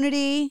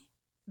community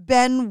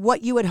been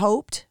what you had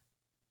hoped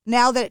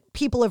now that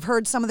people have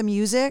heard some of the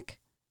music?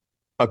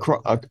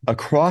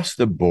 Across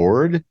the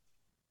board,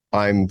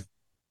 I'm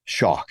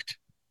shocked.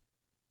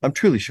 I'm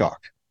truly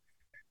shocked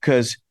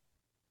because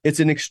it's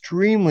an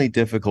extremely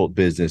difficult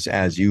business,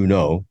 as you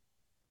know,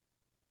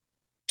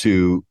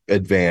 to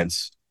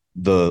advance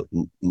the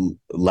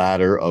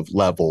ladder of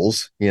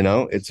levels.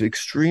 It's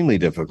extremely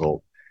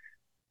difficult.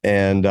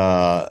 And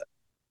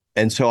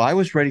so I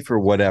was ready for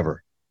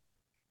whatever,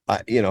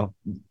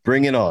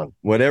 bring it on.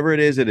 Whatever it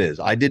is.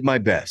 I did my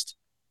best.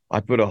 I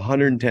put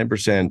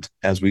 110%,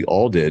 as we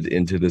all did,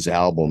 into this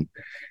album.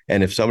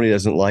 And if somebody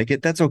doesn't like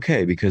it, that's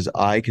okay, because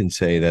I can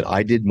say that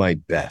I did my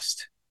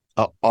best.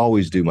 I'll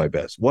always do my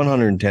best,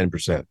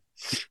 110%.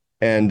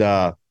 And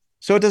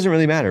so it doesn't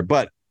really matter.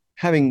 But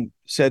having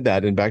said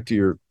that, and back to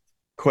your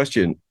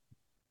question,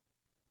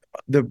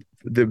 the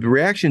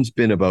reaction's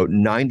been about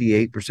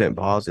 98%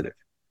 positive.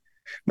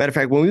 Matter of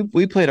fact, when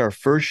we played our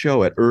first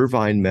show at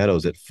Irvine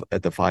Meadows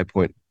at the 5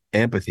 Point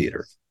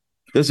Amphitheater,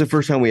 this is the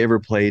first time we ever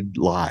played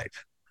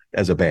live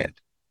as a band.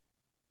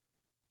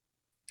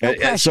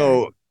 And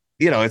so,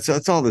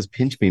 it's all this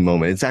pinch me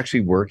moment. It's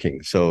actually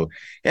working. So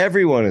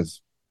everyone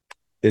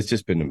it's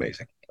just been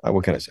amazing.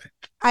 What can I say?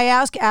 I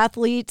ask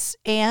athletes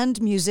and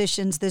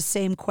musicians this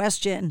same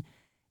question.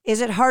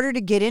 Is it harder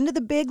to get into the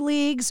big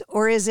leagues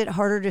or is it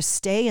harder to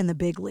stay in the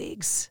big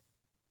leagues?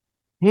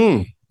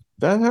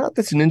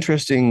 That's an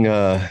interesting,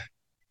 you're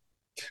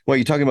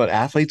talking about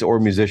athletes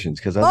or musicians?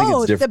 Because I think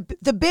it's different.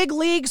 The big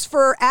leagues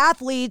for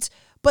athletes,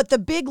 but the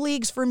big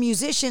leagues for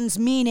musicians,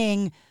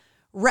 meaning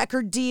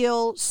record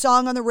deal,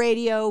 song on the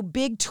radio,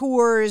 big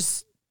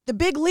tours. The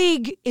big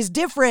league is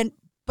different,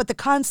 but the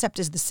concept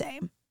is the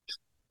same.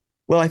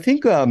 Well, I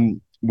think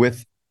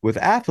with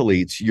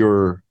athletes,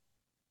 your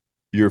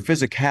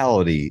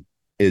physicality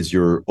is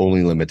your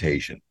only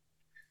limitation.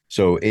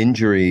 So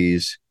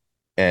injuries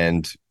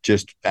and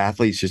just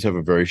athletes just have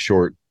a very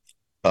short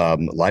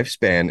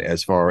lifespan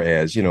as far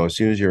as, as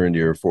soon as you're into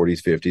your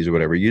 40s, 50s or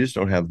whatever, you just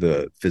don't have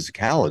the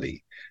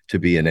physicality to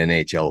be an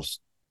NHL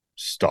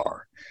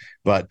star.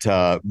 But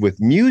with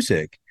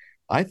music,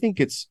 I think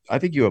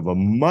you have a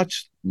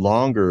much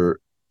longer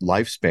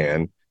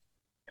lifespan.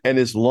 And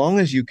as long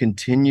as you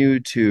continue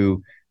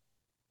to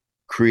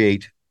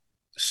create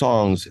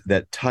songs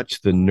that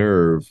touch the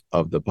nerve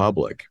of the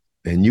public,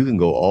 and you can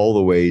go all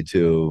the way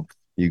to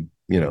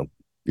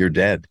you're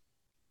dead.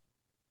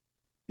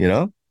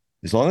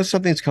 As long as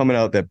something's coming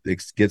out that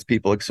gets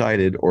people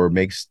excited or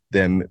makes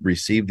them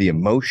receive the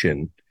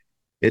emotion,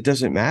 it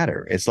doesn't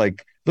matter. It's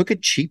like, look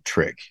at Cheap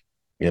Trick,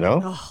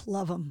 Oh,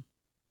 love them.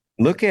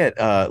 Look at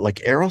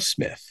like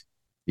Aerosmith,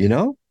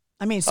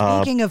 I mean,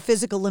 speaking of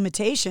physical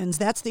limitations,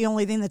 that's the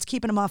only thing that's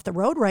keeping him off the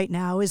road right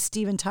now is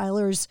Steven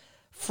Tyler's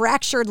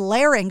fractured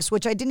larynx,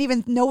 which I didn't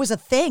even know was a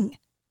thing.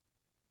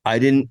 I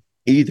didn't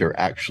either,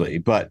 actually.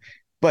 But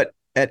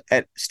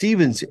at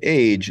Steven's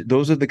age,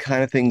 those are the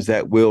kind of things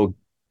that will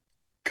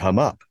come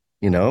up,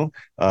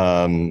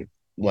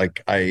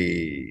 like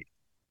I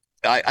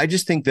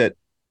just think that,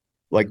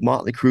 like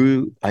Motley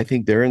Crue, I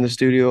think they're in the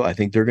studio. I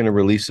think they're going to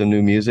release some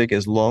new music.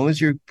 As long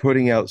as you're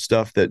putting out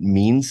stuff that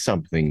means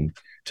something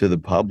to the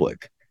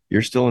public,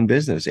 you're still in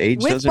business.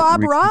 Age with doesn't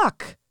Bob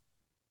Rock.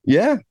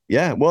 Yeah.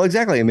 Well,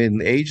 exactly. I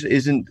mean, age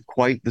isn't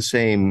quite the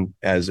same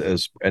as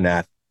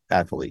an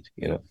athlete,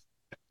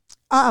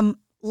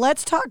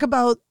 Let's talk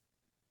about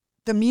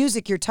the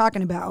music you're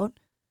talking about.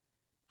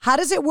 How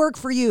does it work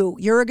for you?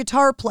 You're a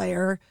guitar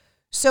player.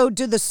 So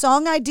do the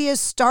song ideas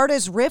start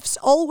as riffs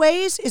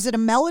always? Is it a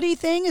melody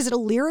thing? Is it a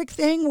lyric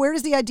thing? Where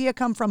does the idea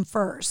come from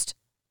first?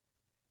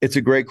 It's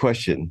a great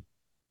question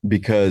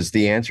because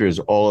the answer is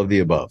all of the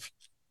above.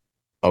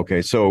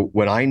 Okay, so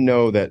when I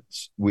know that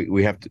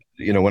we have to,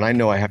 when I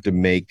know I have to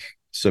make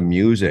some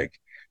music,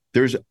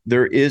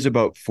 there is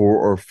about 4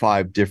 or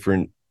 5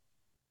 different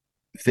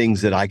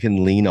things that I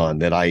can lean on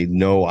that I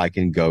know I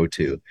can go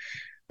to.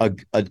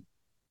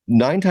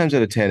 9 times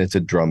out of 10, it's a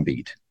drum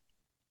beat.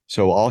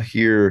 So I'll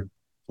hear,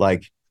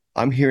 like,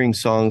 I'm hearing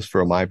songs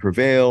from I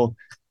Prevail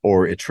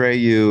or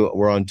Atreyu.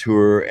 We're on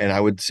tour, and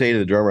I would say to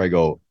the drummer, I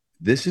go,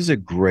 "This is a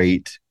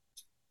great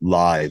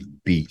live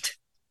beat.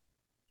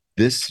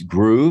 This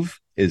groove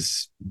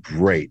is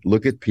great.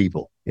 Look at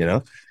people,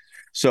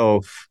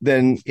 So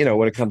then,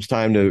 when it comes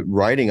time to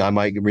writing, I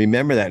might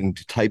remember that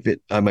and type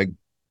it. I might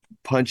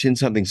punch in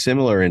something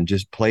similar and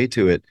just play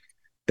to it.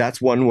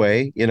 That's one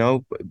way,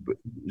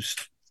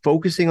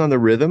 focusing on the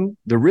rhythm.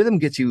 The rhythm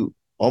gets you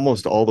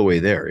almost all the way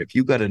there. If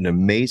you've got an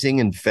amazing,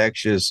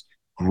 infectious,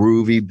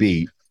 groovy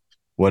beat,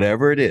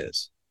 whatever it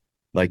is,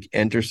 like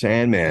Enter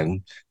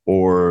Sandman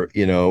or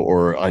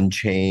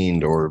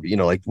Unchained or,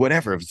 like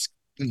whatever,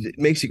 it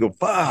makes you go,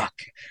 fuck.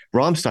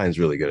 Rammstein's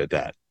really good at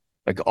that.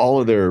 Like all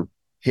of their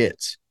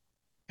hits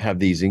have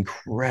these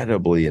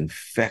incredibly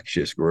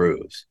infectious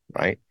grooves,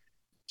 right?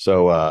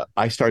 So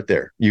I start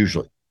there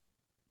usually.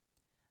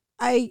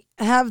 I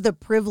have the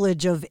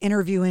privilege of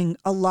interviewing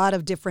a lot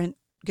of different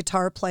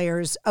guitar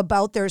players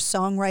about their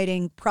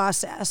songwriting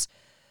process.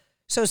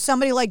 So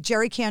somebody like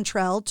Jerry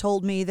Cantrell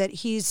told me that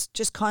he's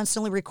just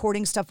constantly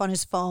recording stuff on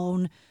his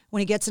phone. When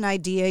he gets an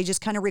idea, he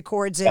just kind of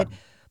records it. Yeah.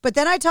 But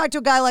then I talked to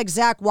a guy like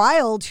Zakk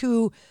Wylde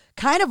who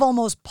kind of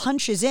almost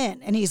punches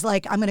in. And he's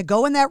like, I'm going to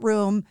go in that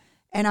room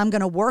and I'm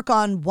going to work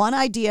on one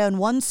idea and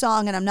one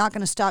song and I'm not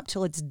going to stop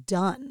till it's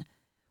done.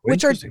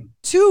 Which are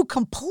 2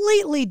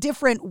 completely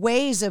different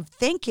ways of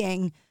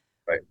thinking.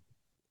 Right.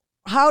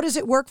 How does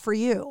it work for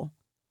you?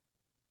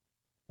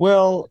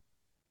 Well,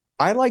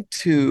 I like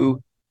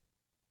to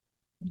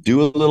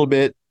do a little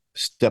bit,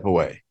 step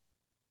away,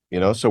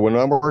 So when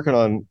I'm working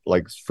on,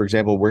 like, for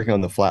example, working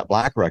on the Flat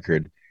Black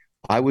record,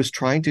 I was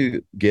trying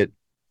to get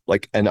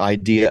like an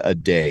idea a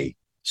day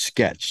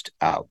sketched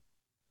out,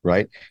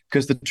 right?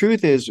 Because the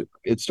truth is,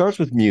 it starts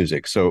with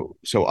music. So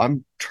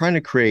I'm trying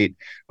to create,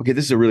 okay,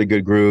 this is a really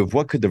good groove.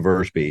 What could the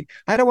verse be?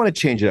 I don't want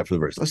to change it up for the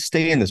verse. Let's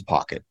stay in this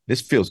pocket.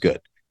 This feels good.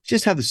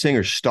 Just have the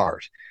singer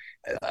start.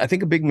 I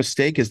think a big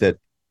mistake is that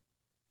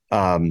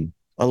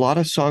a lot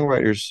of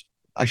songwriters,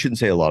 I shouldn't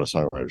say a lot of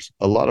songwriters,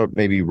 a lot of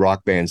maybe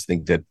rock bands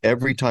think that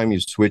every time you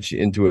switch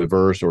into a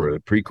verse or a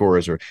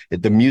pre-chorus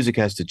the music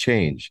has to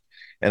change.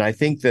 And I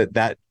think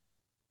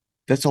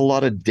that's a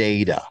lot of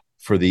data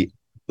for the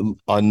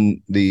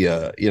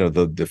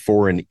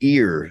foreign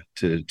ear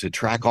to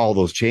track all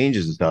those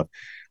changes and stuff.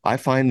 I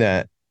find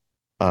that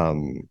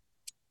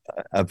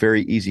a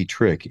very easy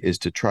trick is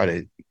to try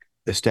to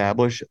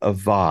establish a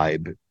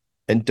vibe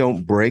and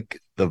don't break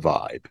the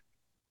vibe.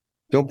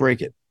 Don't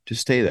break it.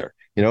 Just stay there.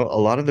 A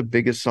lot of the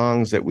biggest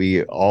songs that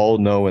we all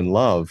know and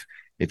love,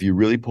 if you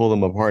really pull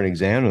them apart and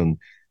examine them,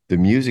 the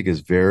music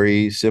is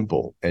very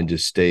simple and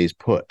just stays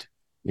put.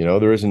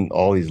 There isn't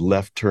all these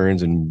left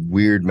turns and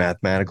weird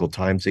mathematical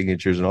time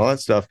signatures and all that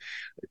stuff.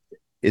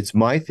 It's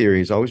my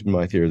theory. It's always been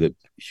my theory that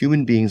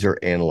human beings are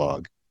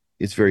analog.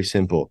 It's very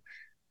simple.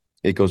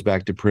 It goes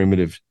back to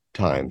primitive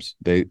times.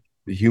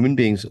 Human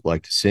beings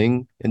like to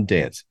sing and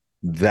dance.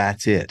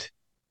 That's it,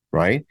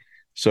 right?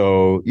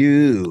 So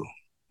you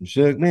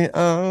shook me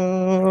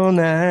all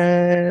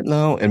night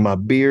long, and my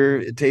beer,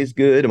 it tastes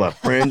good, and my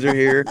friends are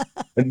here,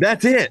 and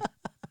that's it.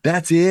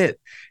 That's it.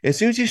 As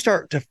soon as you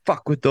start to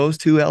fuck with those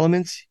two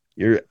elements,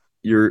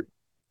 you're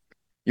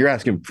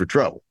asking for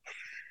trouble.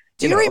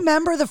 Do you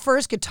remember the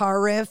first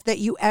guitar riff that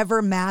you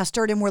ever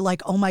mastered and were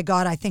like, oh my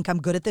God, I think I'm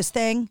good at this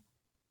thing?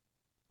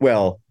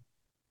 Well,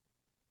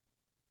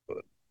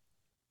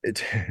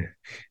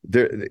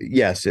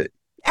 yes.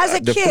 As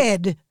a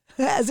kid.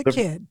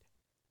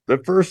 The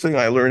first thing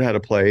I learned how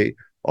to play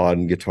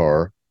on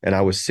guitar, and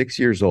I was 6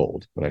 years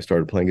old when I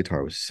started playing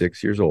guitar. I was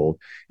 6 years old.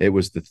 It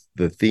was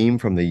the theme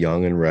from The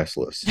Young and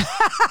Restless. Nobody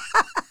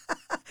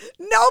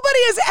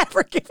has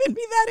ever given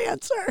me that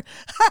answer.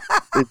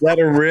 Is that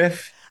a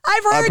riff?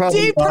 I've heard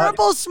Deep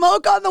Purple,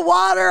 Smoke on the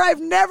Water.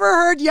 I've never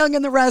heard Young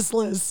and the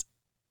Restless.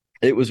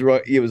 It was,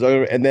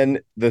 and then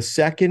the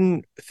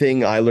second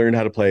thing I learned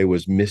how to play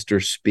was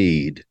Mr.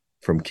 Speed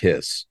from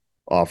Kiss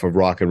off of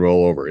Rock and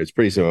Roll Over. It's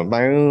pretty simple.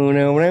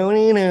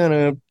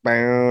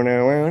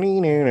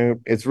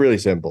 It's really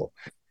simple.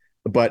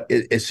 But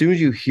as soon as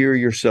you hear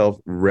yourself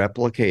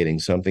replicating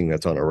something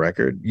that's on a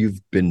record,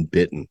 you've been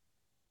bitten.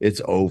 It's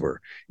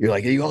over. You're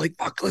like, you go like,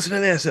 fuck, listen to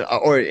this.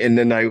 And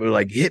then I would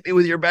like, hit me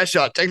with your best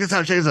shot. Check this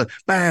out.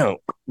 Bam,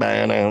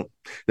 bam, and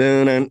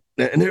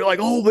they're like,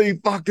 holy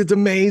fuck, it's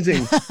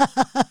amazing.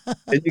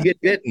 And you get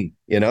bitten,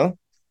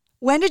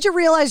 When did you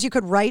realize you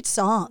could write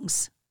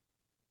songs?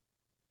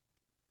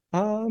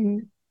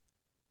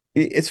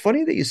 It's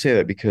funny that you say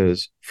that,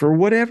 because for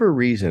whatever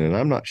reason, and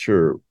I'm not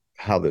sure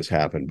how this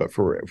happened, but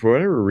for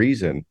whatever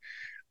reason,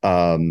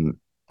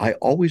 I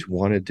always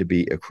wanted to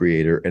be a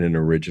creator and an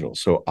original.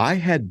 So I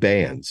had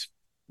bands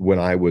when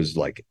I was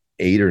like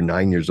 8 or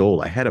 9 years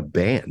old. I had a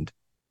band,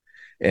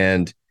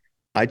 and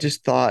I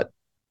just thought,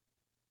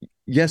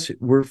 yes,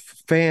 we're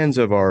fans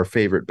of our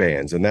favorite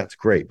bands, and that's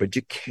great, but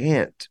you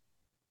can't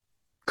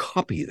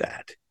copy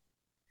that,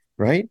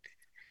 right?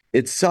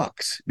 It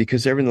sucks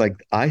because everyone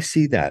like, I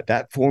see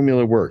that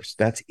formula works.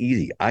 That's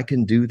easy. I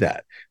can do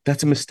that.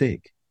 That's a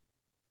mistake.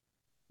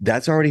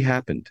 That's already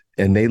happened,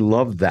 and they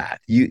love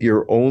that.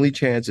 Your only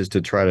chance is to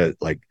try to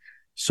like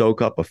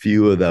soak up a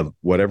few of the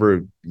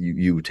whatever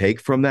you take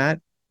from that,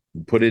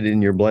 put it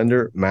in your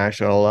blender,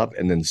 mash it all up,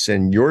 and then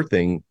send your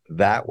thing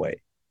that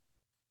way.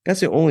 That's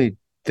the only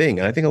thing.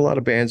 And I think a lot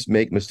of bands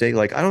make mistakes.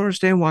 Like, I don't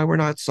understand why we're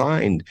not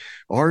signed.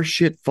 Our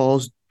shit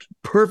falls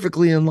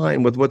perfectly in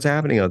line with what's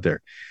happening out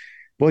there.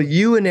 Well,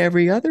 you and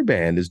every other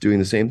band is doing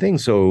the same thing.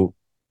 So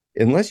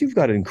unless you've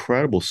got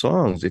incredible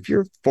songs, if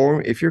you're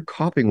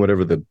copying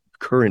whatever the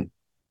current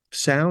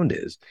sound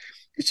is,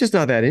 it's just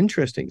not that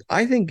interesting.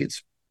 I think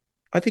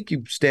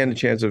you stand a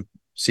chance of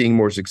seeing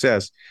more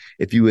success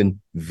if you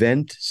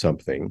invent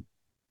something,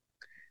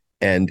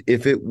 and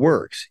if it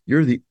works,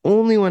 you're the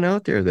only one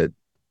out there that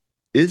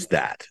is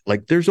that.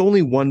 Like, there's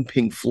only one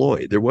Pink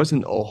Floyd. There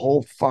wasn't a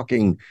whole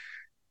fucking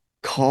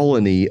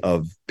colony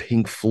of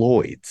Pink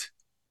Floyds,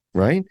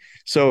 right?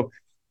 So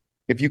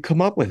if you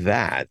come up with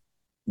that,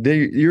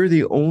 you're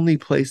the only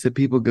place that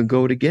people can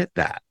go to get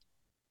that.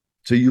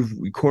 So you've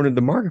cornered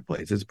the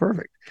marketplace. It's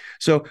perfect.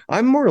 So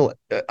I'm more,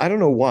 I don't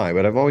know why,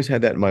 but I've always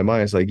had that in my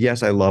mind. It's like,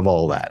 yes, I love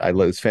all that.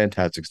 It's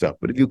fantastic stuff.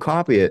 But if you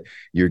copy it,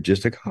 you're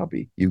just a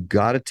copy. You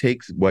got to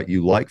take what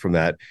you like from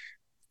that,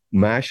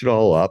 mash it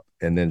all up,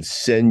 and then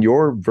send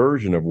your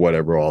version of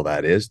whatever all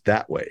that is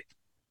that way.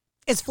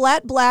 Is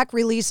Flat Black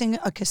releasing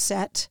a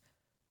cassette?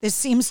 This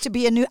seems to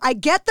be I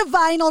get the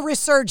vinyl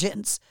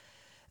resurgence.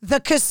 The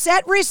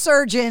cassette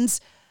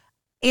resurgence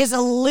is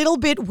a little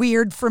bit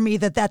weird for me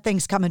that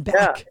thing's coming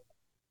back.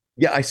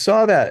 Yeah, I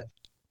saw that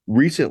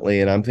recently,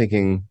 and I'm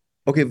thinking,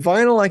 okay,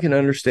 vinyl I can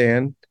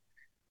understand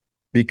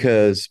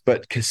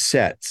but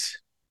cassettes,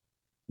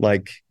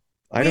 like,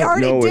 I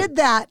don't know. We already did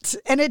that,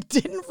 and it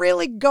didn't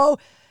really go.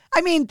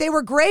 I mean, they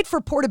were great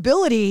for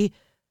portability.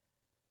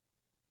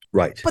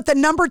 Right. But the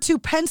number 2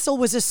 pencil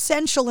was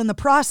essential in the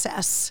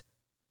process.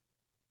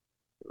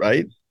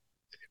 Right?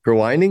 For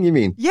winding, you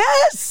mean?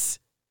 Yes.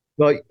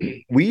 Well,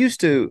 we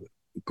used to,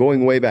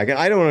 going way back, and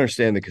I don't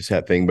understand the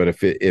cassette thing, but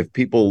if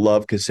people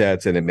love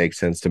cassettes and it makes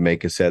sense to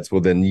make cassettes,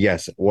 well, then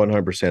yes,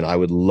 100%, I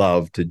would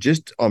love to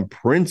just on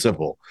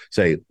principle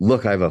say,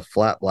 look, I have a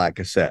Flat Black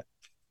cassette.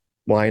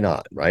 Why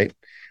not? Right.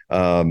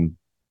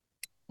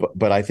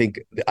 But I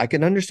think I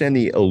can understand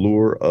the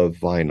allure of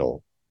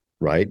vinyl,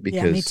 right?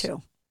 Because, yeah, me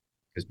too.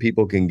 Because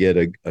people can get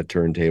a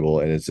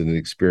turntable, and it's an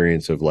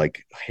experience of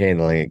like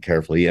handling it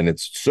carefully, and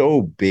it's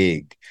so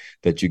big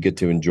that you get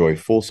to enjoy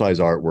full-size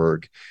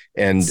artwork,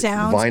 and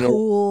sounds vinyl,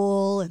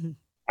 cool, and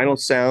vinyl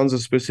sounds a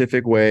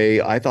specific way.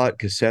 I thought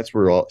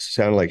cassettes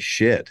sounded like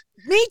shit.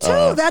 Me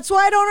too. That's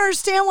why I don't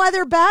understand why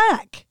they're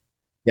back.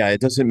 Yeah,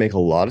 it doesn't make a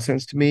lot of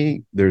sense to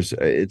me.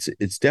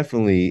 It's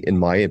definitely, in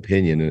my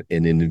opinion,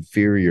 an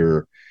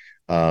inferior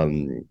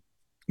um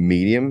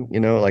medium.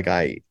 Like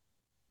I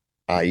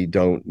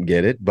don't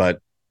get it,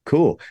 but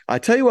cool. I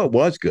tell you what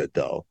was good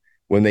though,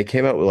 when they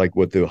came out with like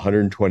what the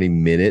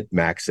 120-minute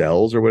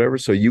Maxells or whatever.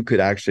 So you could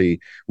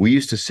actually, we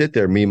used to sit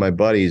there, me and my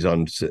buddies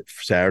on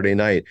Saturday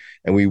night,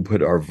 and we would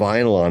put our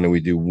vinyl on and we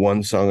do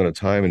one song at a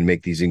time and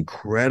make these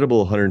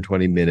incredible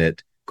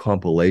 120-minute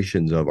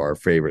compilations of our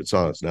favorite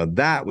songs. Now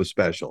that was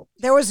special.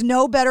 There was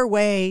no better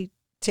way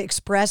to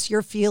express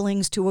your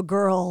feelings to a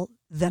girl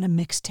than a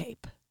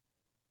mixtape.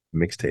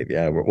 Mixtape,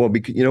 yeah. Well,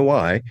 because you know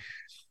why?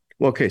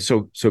 Well, okay,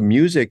 so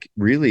music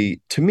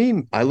really, to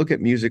me, I look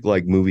at music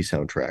like movie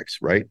soundtracks,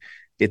 right?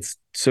 It's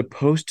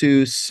supposed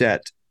to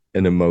set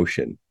an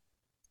emotion.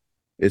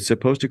 It's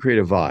supposed to create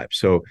a vibe.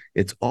 So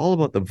it's all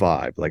about the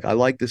vibe. Like, I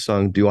like this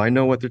song. Do I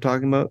know what they're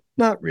talking about?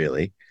 Not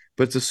really,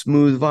 but it's a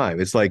smooth vibe.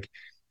 It's like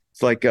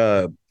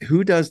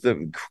who does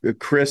the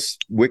Chris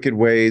Wicked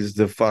Ways,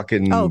 the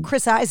fucking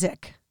Chris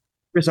Isaak.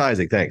 Chris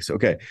Isaak, thanks.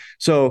 Okay.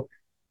 So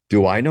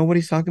do I know what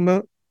he's talking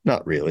about?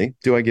 Not really.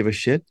 Do I give a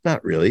shit?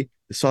 Not really.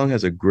 The song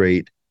has a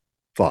great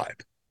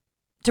vibe.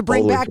 To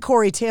bring back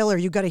Corey Taylor,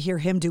 you got to hear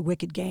him do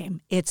Wicked Game.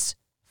 It's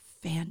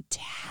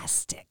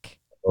fantastic.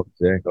 Oh,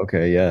 sick.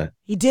 Okay, yeah.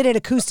 He did it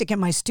acoustic in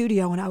my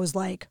studio, and I was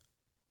like,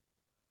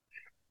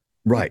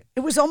 right.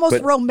 It was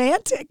almost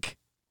romantic.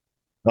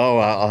 Oh,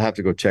 I'll have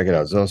to go check it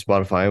out. Is it on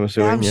Spotify, I'm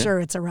assuming? I'm sure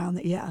it's around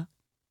the, yeah.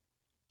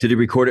 Did he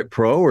record it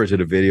pro, or is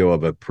it a video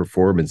of a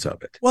performance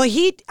of it? Well,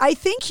 I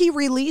think he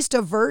released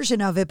a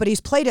version of it, but he's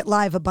played it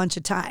live a bunch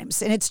of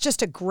times, and it's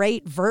just a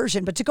great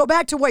version. But to go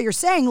back to what you're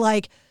saying,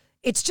 like,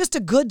 it's just a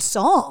good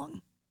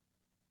song.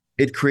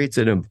 It creates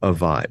a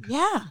vibe.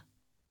 Yeah.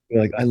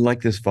 Like, I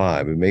like this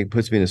vibe. It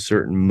puts me in a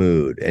certain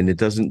mood, and it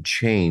doesn't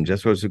change.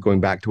 That's what I was going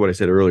back to what I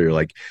said earlier.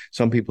 Like,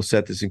 some people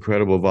set this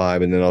incredible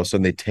vibe, and then all of a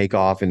sudden they take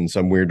off in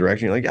some weird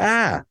direction. You're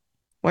like,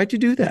 why'd you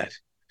do that?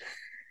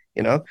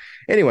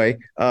 Anyway,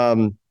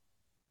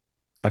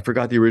 I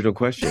forgot the original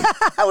question.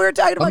 We were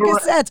talking about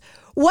cassettes.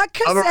 What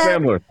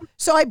cassette?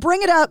 So I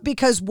bring it up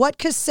because what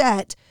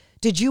cassette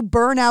did you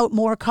burn out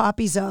more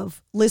copies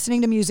of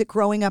listening to music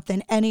growing up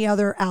than any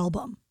other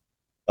album?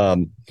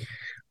 Well,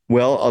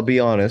 I'll be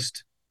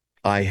honest.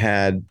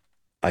 I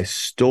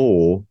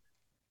stole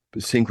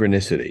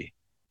Synchronicity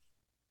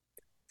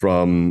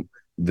from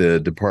the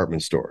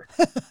department store.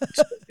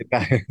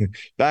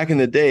 Back in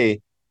the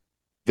day,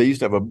 they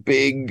used to have a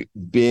big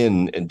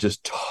bin and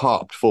just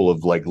topped full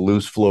of like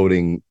loose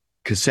floating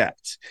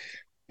cassettes,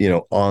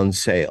 on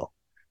sale.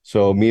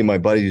 So me and my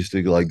buddies used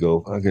to like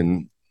go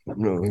fucking,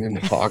 we're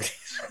gonna hawk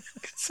these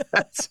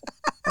cassettes.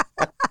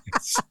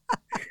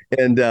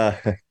 And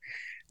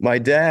my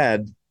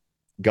dad,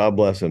 God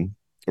bless him,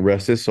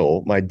 rest his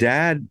soul. My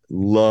dad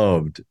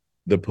loved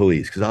the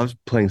Police because I was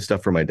playing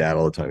stuff for my dad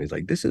all the time. He's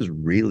like, this is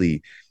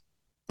really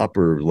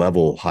upper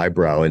level,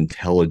 highbrow,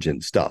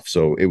 intelligent stuff.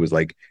 So it was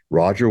like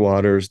Roger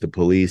Waters, the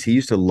Police. He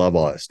used to love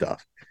all that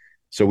stuff.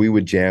 So we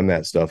would jam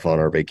that stuff on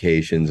our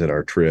vacations and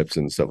our trips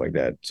and stuff like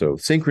that. So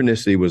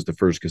Synchronicity was the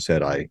first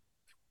cassette I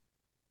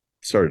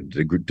started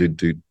to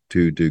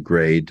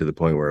degrade to the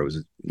point where it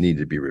was needed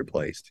to be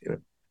replaced.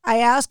 I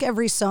ask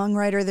every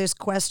songwriter this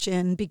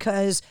question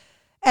because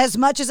as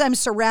much as I'm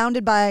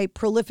surrounded by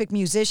prolific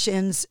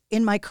musicians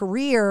in my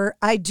career,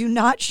 I do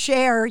not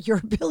share your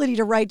ability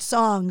to write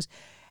songs.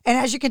 And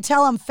as you can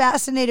tell, I'm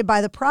fascinated by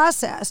the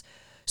process.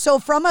 So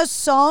from a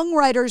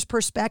songwriter's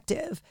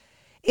perspective,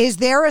 is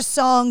there a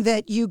song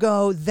that you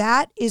go,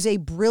 that is a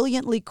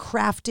brilliantly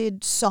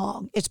crafted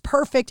song? It's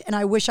perfect, and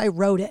I wish I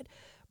wrote it.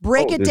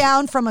 Break it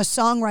down from a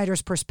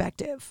songwriter's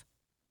perspective.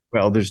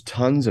 Well, there's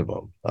tons of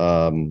them.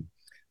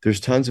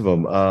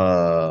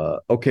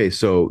 Okay,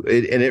 so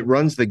it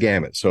runs the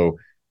gamut. So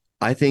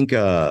I think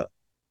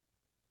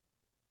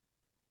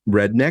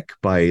Redneck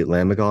by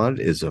Lamb of God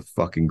is a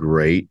fucking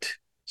great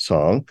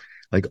song.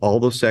 Like all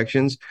those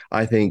sections.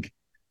 I think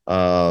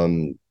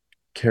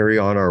Carry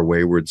On Our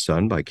Wayward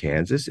Son by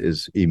Kansas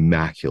is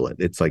immaculate.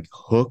 It's like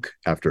hook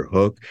after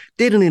hook.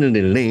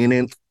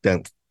 It's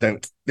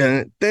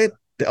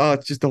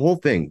just the whole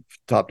thing,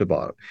 top to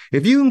bottom.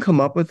 If you can come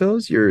up with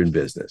those, you're in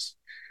business.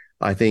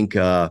 I think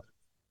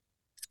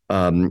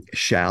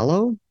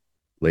Shallow,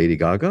 Lady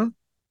Gaga.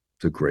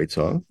 It's a great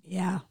song.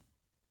 Yeah.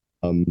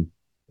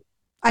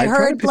 I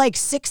heard like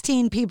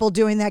 16 people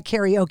doing that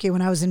karaoke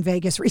when I was in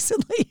Vegas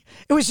recently.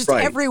 It was just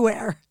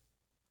everywhere.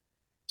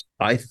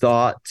 I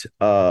thought,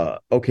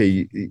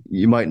 okay,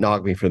 you might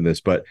knock me from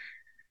this, but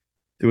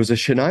there was a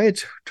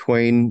Shania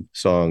Twain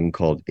song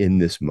called In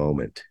This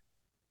Moment.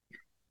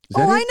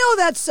 I know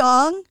that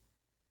song.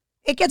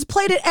 It gets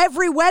played at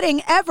every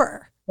wedding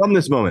ever. From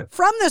This Moment.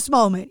 From This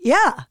Moment,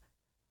 yeah.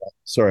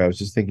 Sorry, I was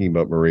just thinking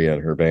about Maria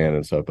and her band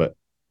and stuff, but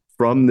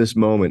From This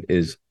Moment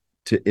is,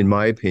 in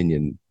my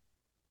opinion,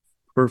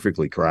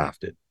 perfectly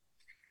crafted.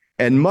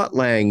 And Mutt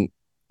Lange,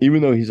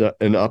 even though he's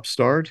an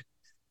upstart,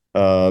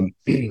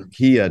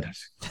 he had,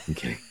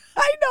 okay.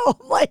 I know,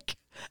 like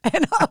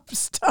an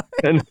upstart.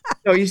 And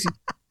no,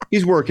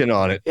 He's working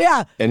on it.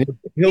 Yeah. And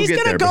he'll He's get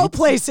gonna there. go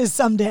places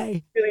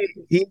someday.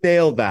 He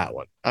nailed that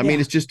one. I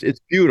mean, it's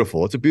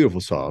beautiful. It's a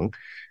beautiful song.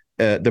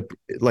 The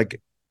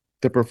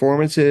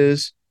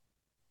performances,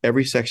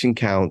 every section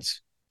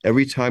counts.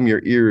 Every time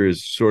your ear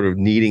is sort of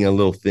needing a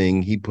little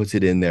thing, he puts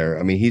it in there.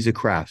 I mean, he's a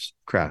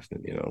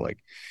craftsman,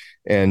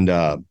 and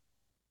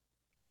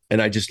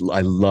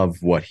I love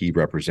what he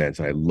represents.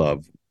 I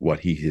love what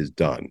he has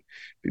done,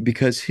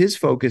 because his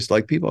focus,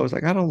 like people always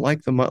like, I don't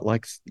like the Mutt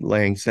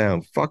Lange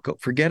sound.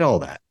 Forget all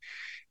that.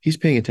 He's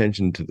paying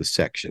attention to the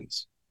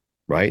sections,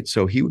 right?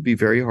 So he would be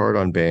very hard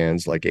on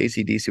bands like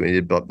AC/DC when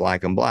he did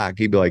Black and Black.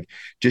 He'd be like,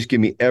 just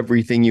give me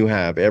everything you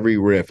have, every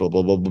riff, blah,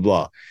 blah, blah, blah,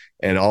 blah,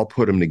 and I'll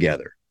put them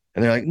together.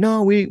 And they're like,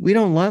 no, we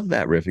don't love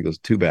that riff. He goes,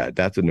 too bad.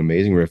 That's an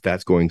amazing riff.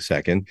 That's going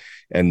second.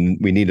 And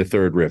we need a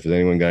third riff. Has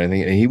anyone got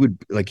anything? And he would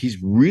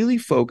he's really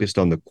focused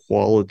on the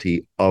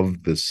quality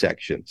of the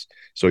sections.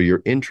 So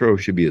your intro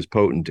should be as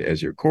potent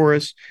as your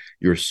chorus.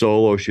 Your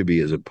solo should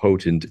be as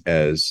potent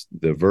as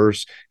the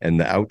verse and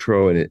the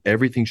outro, and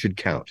everything should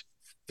count.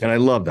 And I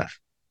love that.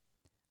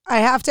 I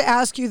have to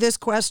ask you this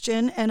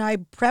question, and I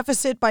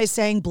preface it by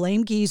saying,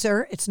 blame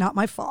Geezer. It's not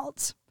my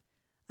fault.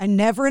 I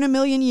never in a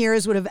million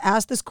years would have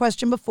asked this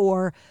question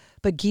before,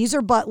 but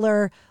Geezer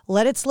Butler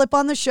let it slip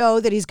on the show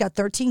that he's got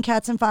 13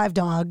 cats and 5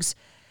 dogs.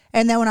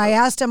 And then when I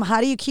asked him,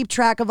 how do you keep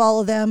track of all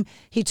of them?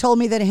 He told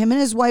me that him and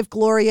his wife,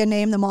 Gloria,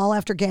 named them all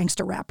after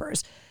gangster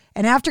rappers.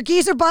 And after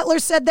Geezer Butler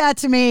said that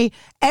to me,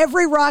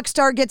 every rock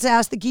star gets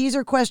asked the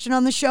Geezer question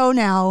on the show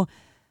now.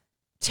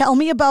 Tell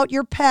me about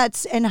your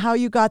pets and how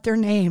you got their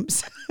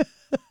names.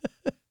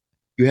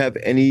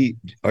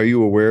 Are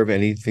you aware of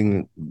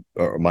anything,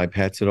 or my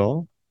pets at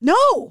all?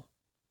 No.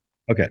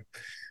 Okay.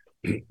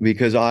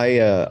 Because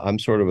I'm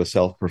sort of a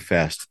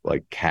self-professed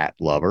cat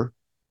lover.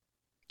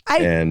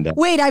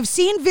 Wait, I've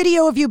seen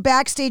video of you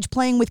backstage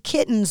playing with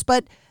kittens,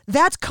 but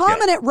that's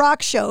common at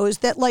rock shows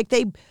that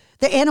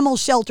the animal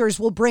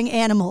shelters will bring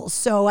animals.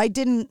 So I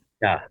didn't.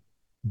 Yeah.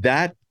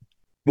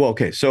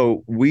 Okay.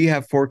 So we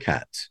have 4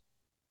 cats.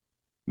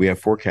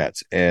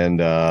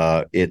 And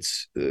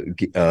it's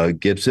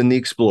Gibson the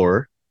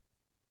Explorer,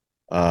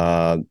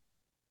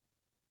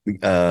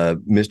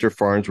 Mr.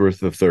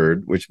 Farnsworth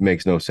III, which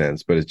makes no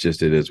sense, but it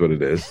is what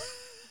it is.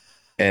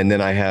 And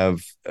then I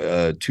have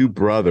 2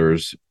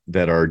 brothers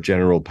that are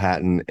General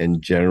Patton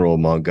and General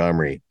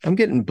Montgomery. I'm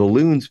getting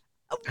balloons.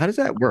 How does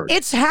that work?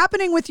 It's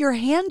happening with your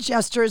hand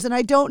gestures, and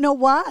I don't know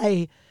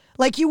why.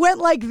 You went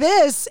like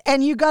this,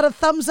 and you got a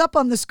thumbs up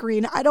on the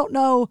screen. I don't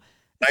know.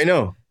 I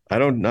know. I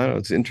don't know.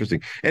 It's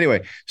interesting.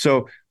 Anyway,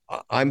 so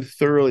I'm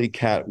thoroughly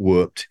cat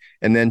whooped.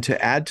 And then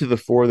to add to the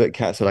 4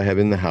 cats that I have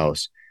in the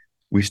house,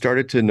 we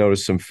started to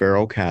notice some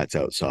feral cats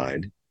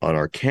outside on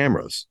our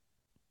cameras,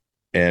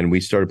 and we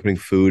started putting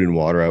food and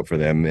water out for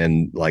them.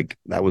 And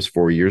that was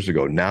 4 years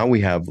ago. Now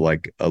we have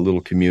a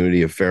little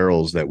community of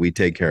ferals that we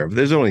take care of.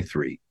 There's only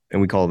 3,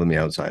 and we call them the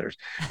Outsiders,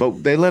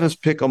 but they let us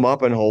pick them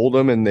up and hold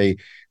them. And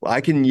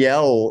I can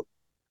yell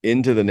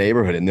into the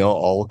neighborhood and they'll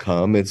all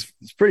come. It's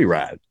pretty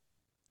rad.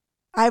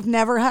 I've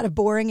never had a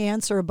boring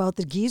answer about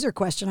the Geezer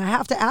question. I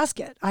have to ask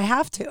it. I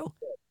have to.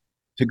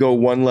 To go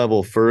one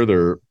level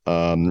further,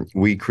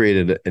 we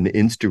created an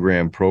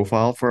Instagram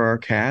profile for our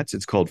cats.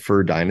 It's called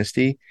Fur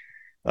Dynasty.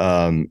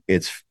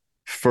 It's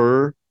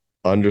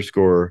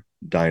Fur_Dynasty.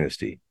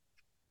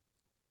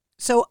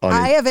 So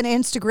I have an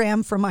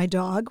Instagram for my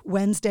dog,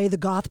 Wednesday the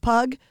Goth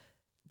Pug.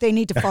 They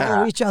need to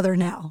follow each other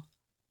now.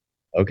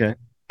 Okay,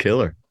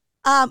 killer.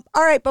 All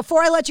right,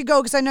 before I let you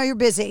go, because I know you're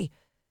busy,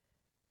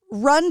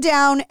 run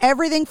down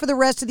everything for the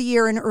rest of the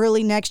year and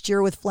early next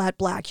year with Flat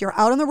Black. You're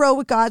out on the road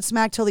with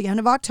Godsmack till the end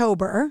of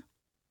October.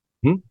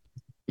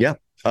 Yeah.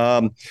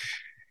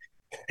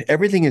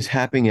 Everything is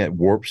happening at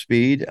warp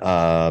speed.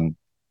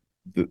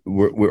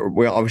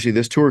 We're obviously,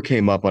 this tour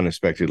came up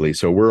unexpectedly.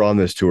 So we're on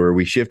this tour.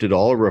 We shifted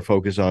all of our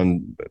focus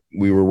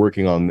we were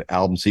working on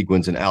album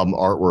sequence and album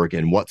artwork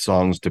and what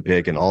songs to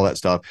pick and all that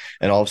stuff.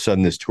 And all of a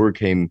sudden this tour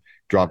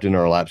dropped in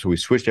our lap. So we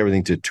switched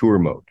everything to tour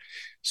mode.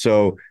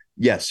 So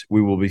yes,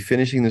 we will be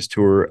finishing this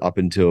tour up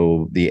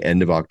until the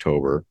end of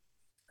October.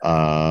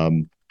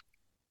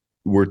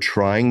 We're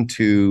trying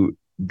to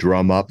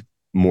drum up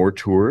more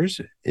tours.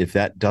 If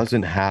that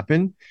doesn't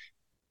happen,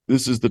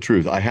 this is the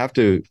truth. I have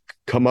to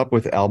come up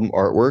with album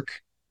artwork.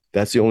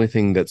 That's the only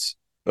thing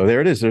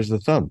there it is. There's the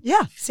thumb.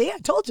 Yeah. See, I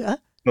told you.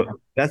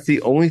 That's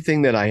the only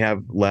thing that I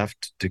have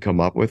left to come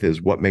up with,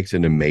 is what makes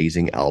an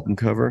amazing album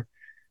cover.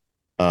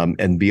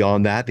 And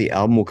beyond that, the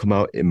album will come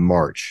out in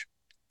March.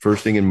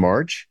 First thing in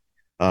March.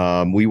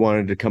 We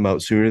wanted to come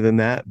out sooner than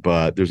that,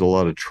 but there's a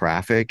lot of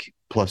traffic.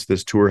 Plus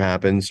this tour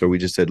happened. So we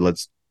just said,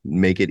 let's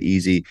make it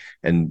easy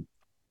and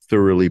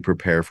thoroughly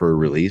prepare for a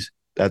release.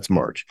 That's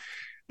March.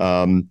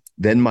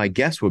 Then my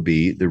guess would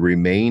be the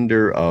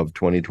remainder of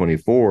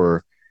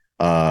 2024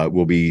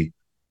 will be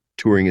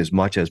touring as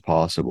much as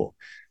possible.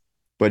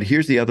 But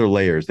here's the other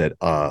layers that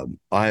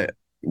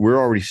we're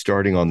already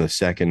starting on the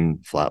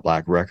second Flat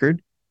Black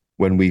record.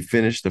 When we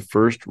finished the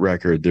first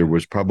record, there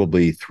was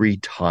probably 3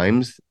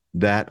 times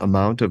that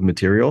amount of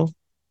material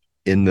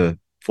in the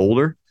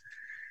folder.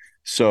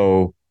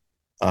 So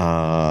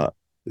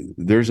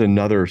there's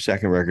another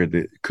second record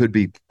that could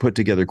be put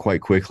together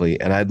quite quickly,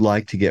 and I'd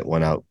like to get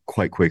one out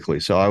quite quickly.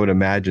 So I would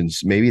imagine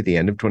maybe at the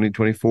end of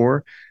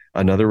 2024,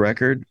 another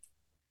record,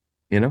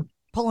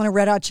 Pulling a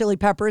Red Hot Chili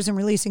Peppers and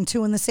releasing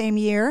 2 in the same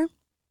year.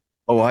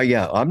 Oh,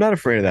 yeah. I'm not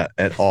afraid of that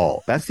at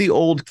all. That's the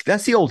old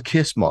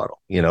Kiss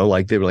model.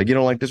 Like they were like, you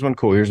don't like this one?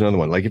 Cool. Here's another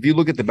one. Like if you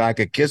look at the back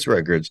of Kiss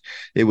records,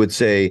 it would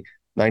say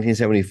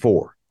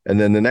 1974. And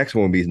then the next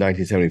one would be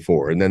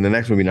 1974. And then the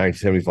next one would be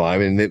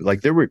 1975.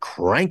 And they were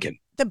cranking.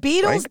 The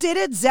Beatles did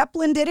it.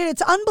 Zeppelin did it.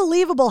 It's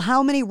unbelievable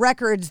how many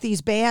records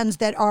these bands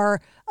that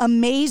are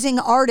amazing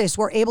artists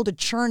were able to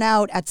churn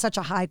out at such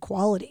a high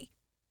quality.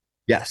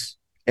 Yes.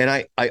 And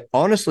I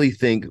honestly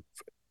think,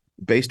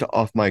 based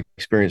off my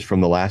experience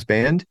from the last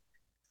band,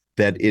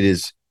 that it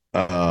is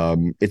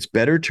it's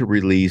better to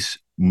release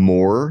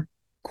more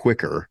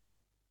quicker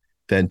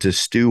than to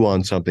stew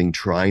on something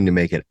trying to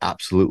make it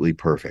absolutely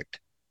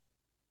perfect.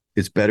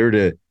 It's better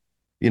to,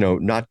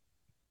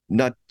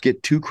 not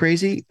get too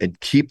crazy and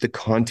keep the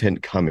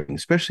content coming,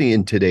 especially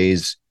in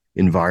today's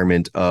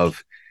environment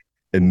of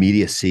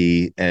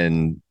immediacy,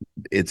 and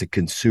it's a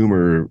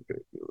consumer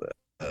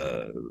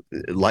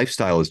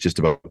lifestyle is just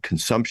about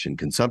consumption.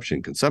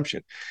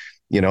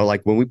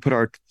 Like when we put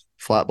our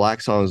Flat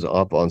Black songs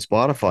up on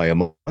Spotify a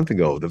month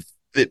ago,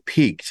 it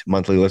peaked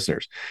monthly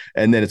listeners,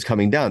 and then it's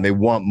coming down. They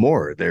want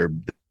more. They're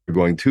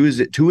going, two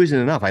isn't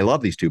enough. I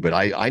love these two, but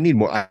I need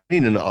more. I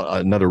need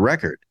another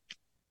record.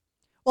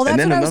 Well,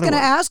 that's what I was going to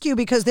ask you,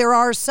 because there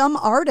are some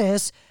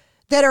artists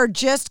that are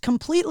just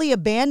completely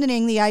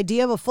abandoning the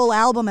idea of a full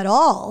album at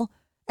all,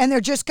 and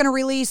they're just going to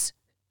release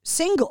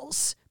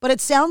singles. But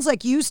it sounds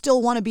like you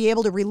still want to be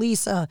able to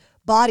release a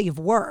body of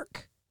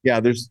work.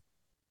 Yeah, there's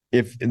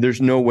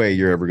no way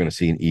you're ever going to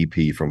see an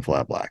EP from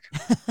Flat Black.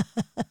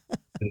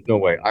 There's no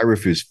way. I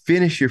refuse.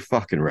 Finish your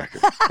fucking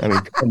record. I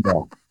mean, come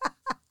on.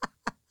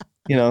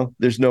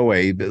 There's no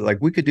way. But like,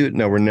 we could do it.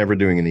 No, we're never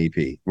doing an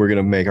EP. We're going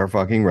to make our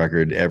fucking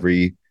record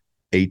every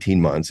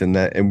 18 months, and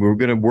we're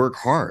going to work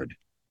hard.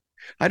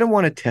 I don't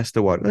want to test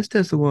the water. Let's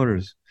test the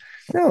waters.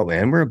 No,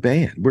 man, we're a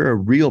band. We're a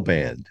real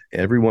band.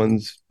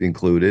 Everyone's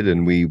included,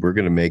 and we're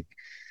going to make.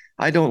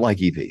 I don't like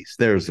EPs.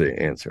 There's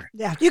the answer.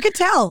 Yeah, you could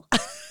tell.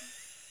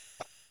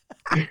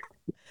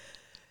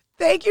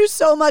 Thank you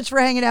so much for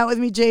hanging out with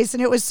me, Jason.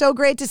 It was so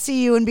great to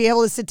see you and be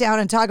able to sit down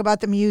and talk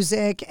about the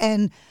music,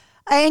 and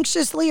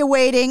anxiously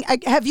awaiting.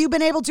 Have you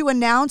been able to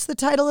announce the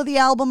title of the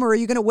album, or are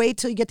you going to wait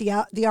till you get the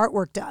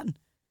artwork done?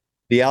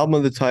 The album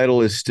of the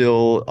title is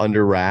still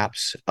under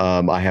wraps.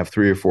 I have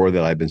 3 or 4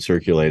 that I've been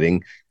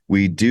circulating.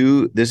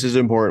 This is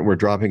important. We're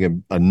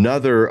dropping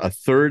a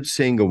third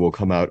single will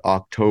come out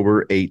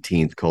October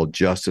 18th called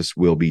Justice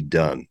Will Be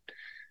Done.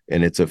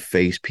 And it's a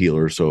face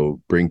peeler,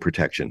 so bring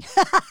protection.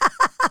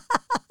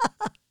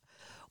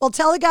 Well,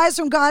 tell the guys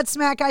from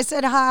Godsmack I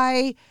said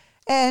hi.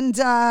 And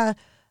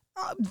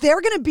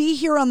they're going to be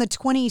here on the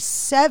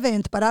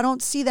 27th, but I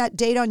don't see that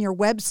date on your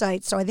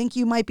website. So I think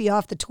you might be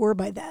off the tour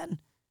by then.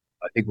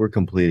 I think we're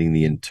completing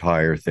the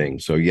entire thing.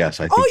 So, yes,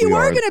 I think you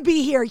are going to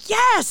be here.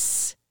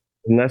 Yes.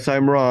 Unless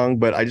I'm wrong,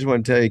 but I just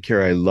want to tell you,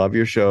 Kara, I love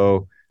your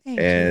show. Thank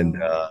and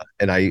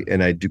you.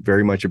 I do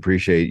very much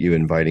appreciate you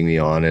inviting me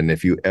on. And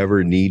if you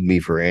ever need me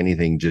for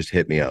anything, just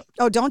hit me up.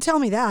 Oh, don't tell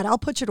me that. I'll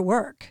put you to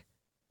work.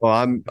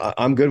 Well,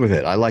 I'm good with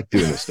it. I like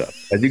doing this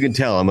stuff. As you can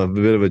tell, I'm a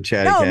bit of a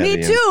chatty cat. No,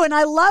 me too. And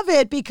I love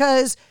it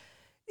because,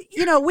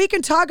 we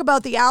can talk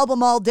about the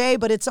album all day,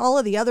 but it's all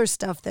of the other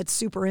stuff that's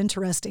super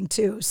interesting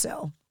too.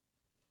 So.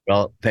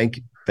 Well,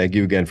 thank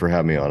you again for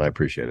having me on. I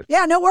appreciate it.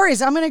 Yeah, no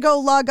worries. I'm going to go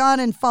log on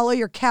and follow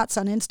your cats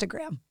on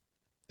Instagram.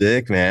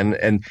 Sick, man.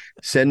 And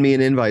send me an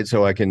invite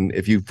so I can,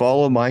 if you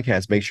follow my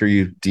cats, make sure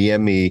you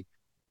DM me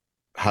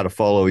how to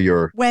follow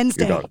your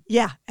Wednesday. Your dog.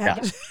 Yeah.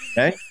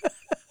 Okay.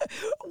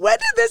 When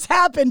did this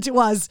happen to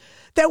us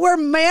that we're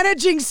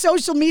managing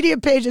social media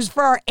pages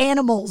for our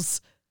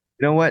animals?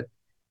 You know what?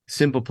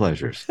 Simple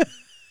pleasures.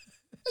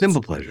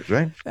 Simple pleasures,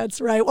 right? That's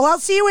right. Well, I'll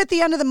see you at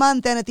the end of the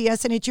month then at the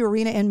SNHU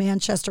Arena in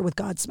Manchester with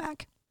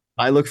Godsmack.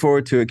 I look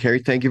forward to it, Carrie.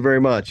 Thank you very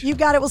much. You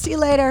got it. We'll see you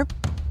later.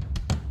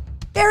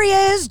 There he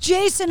is,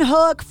 Jason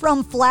Hook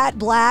from Flat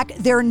Black.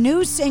 Their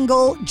new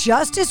single,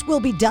 Justice Will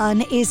Be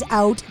Done, is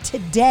out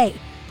today.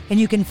 And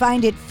you can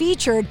find it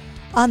featured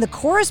on the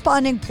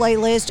corresponding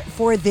playlist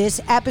for this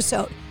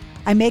episode.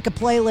 I make a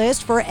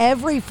playlist for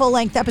every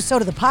full-length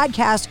episode of the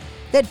podcast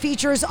that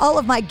features all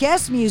of my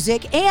guest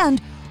music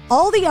and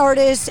all the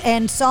artists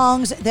and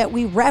songs that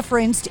we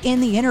referenced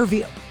in the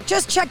interview.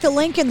 Just check the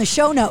link in the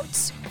show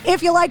notes.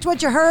 If you liked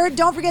what you heard,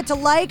 don't forget to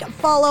like,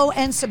 follow,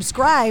 and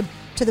subscribe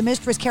to the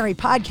Mistress Carrie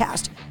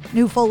podcast.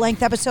 New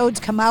full-length episodes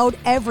come out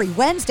every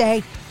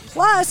Wednesday.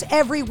 Plus,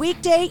 every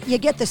weekday, you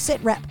get the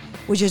Sit Rep,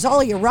 which is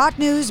all your rock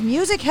news,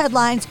 music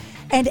headlines,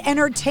 and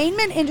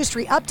entertainment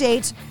industry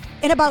updates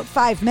in about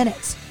 5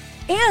 minutes.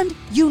 And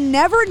you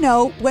never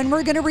know when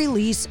we're going to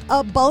release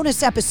a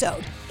bonus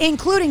episode,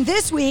 including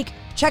this week.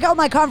 Check out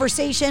my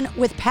conversation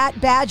with Pat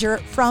Badger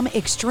from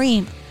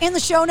Extreme. In the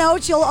show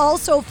notes, you'll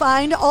also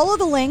find all of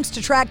the links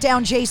to track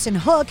down Jason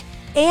Hook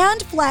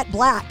and Flat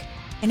Black.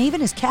 and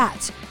even his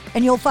cats.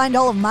 And you'll find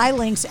all of my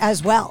links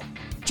as well.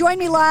 Join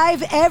me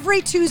live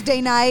every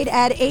Tuesday night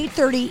at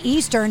 8:30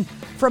 Eastern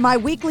for my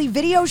weekly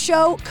video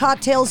show,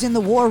 Cocktails in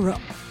the War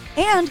Room.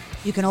 And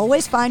you can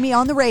always find me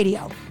on the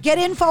radio. Get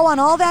info on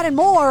all that and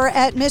more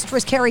at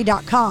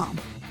MistressCarrie.com.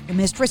 The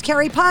Mistress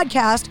Carrie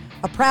Podcast,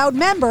 a proud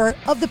member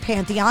of the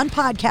Pantheon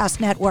Podcast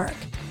Network.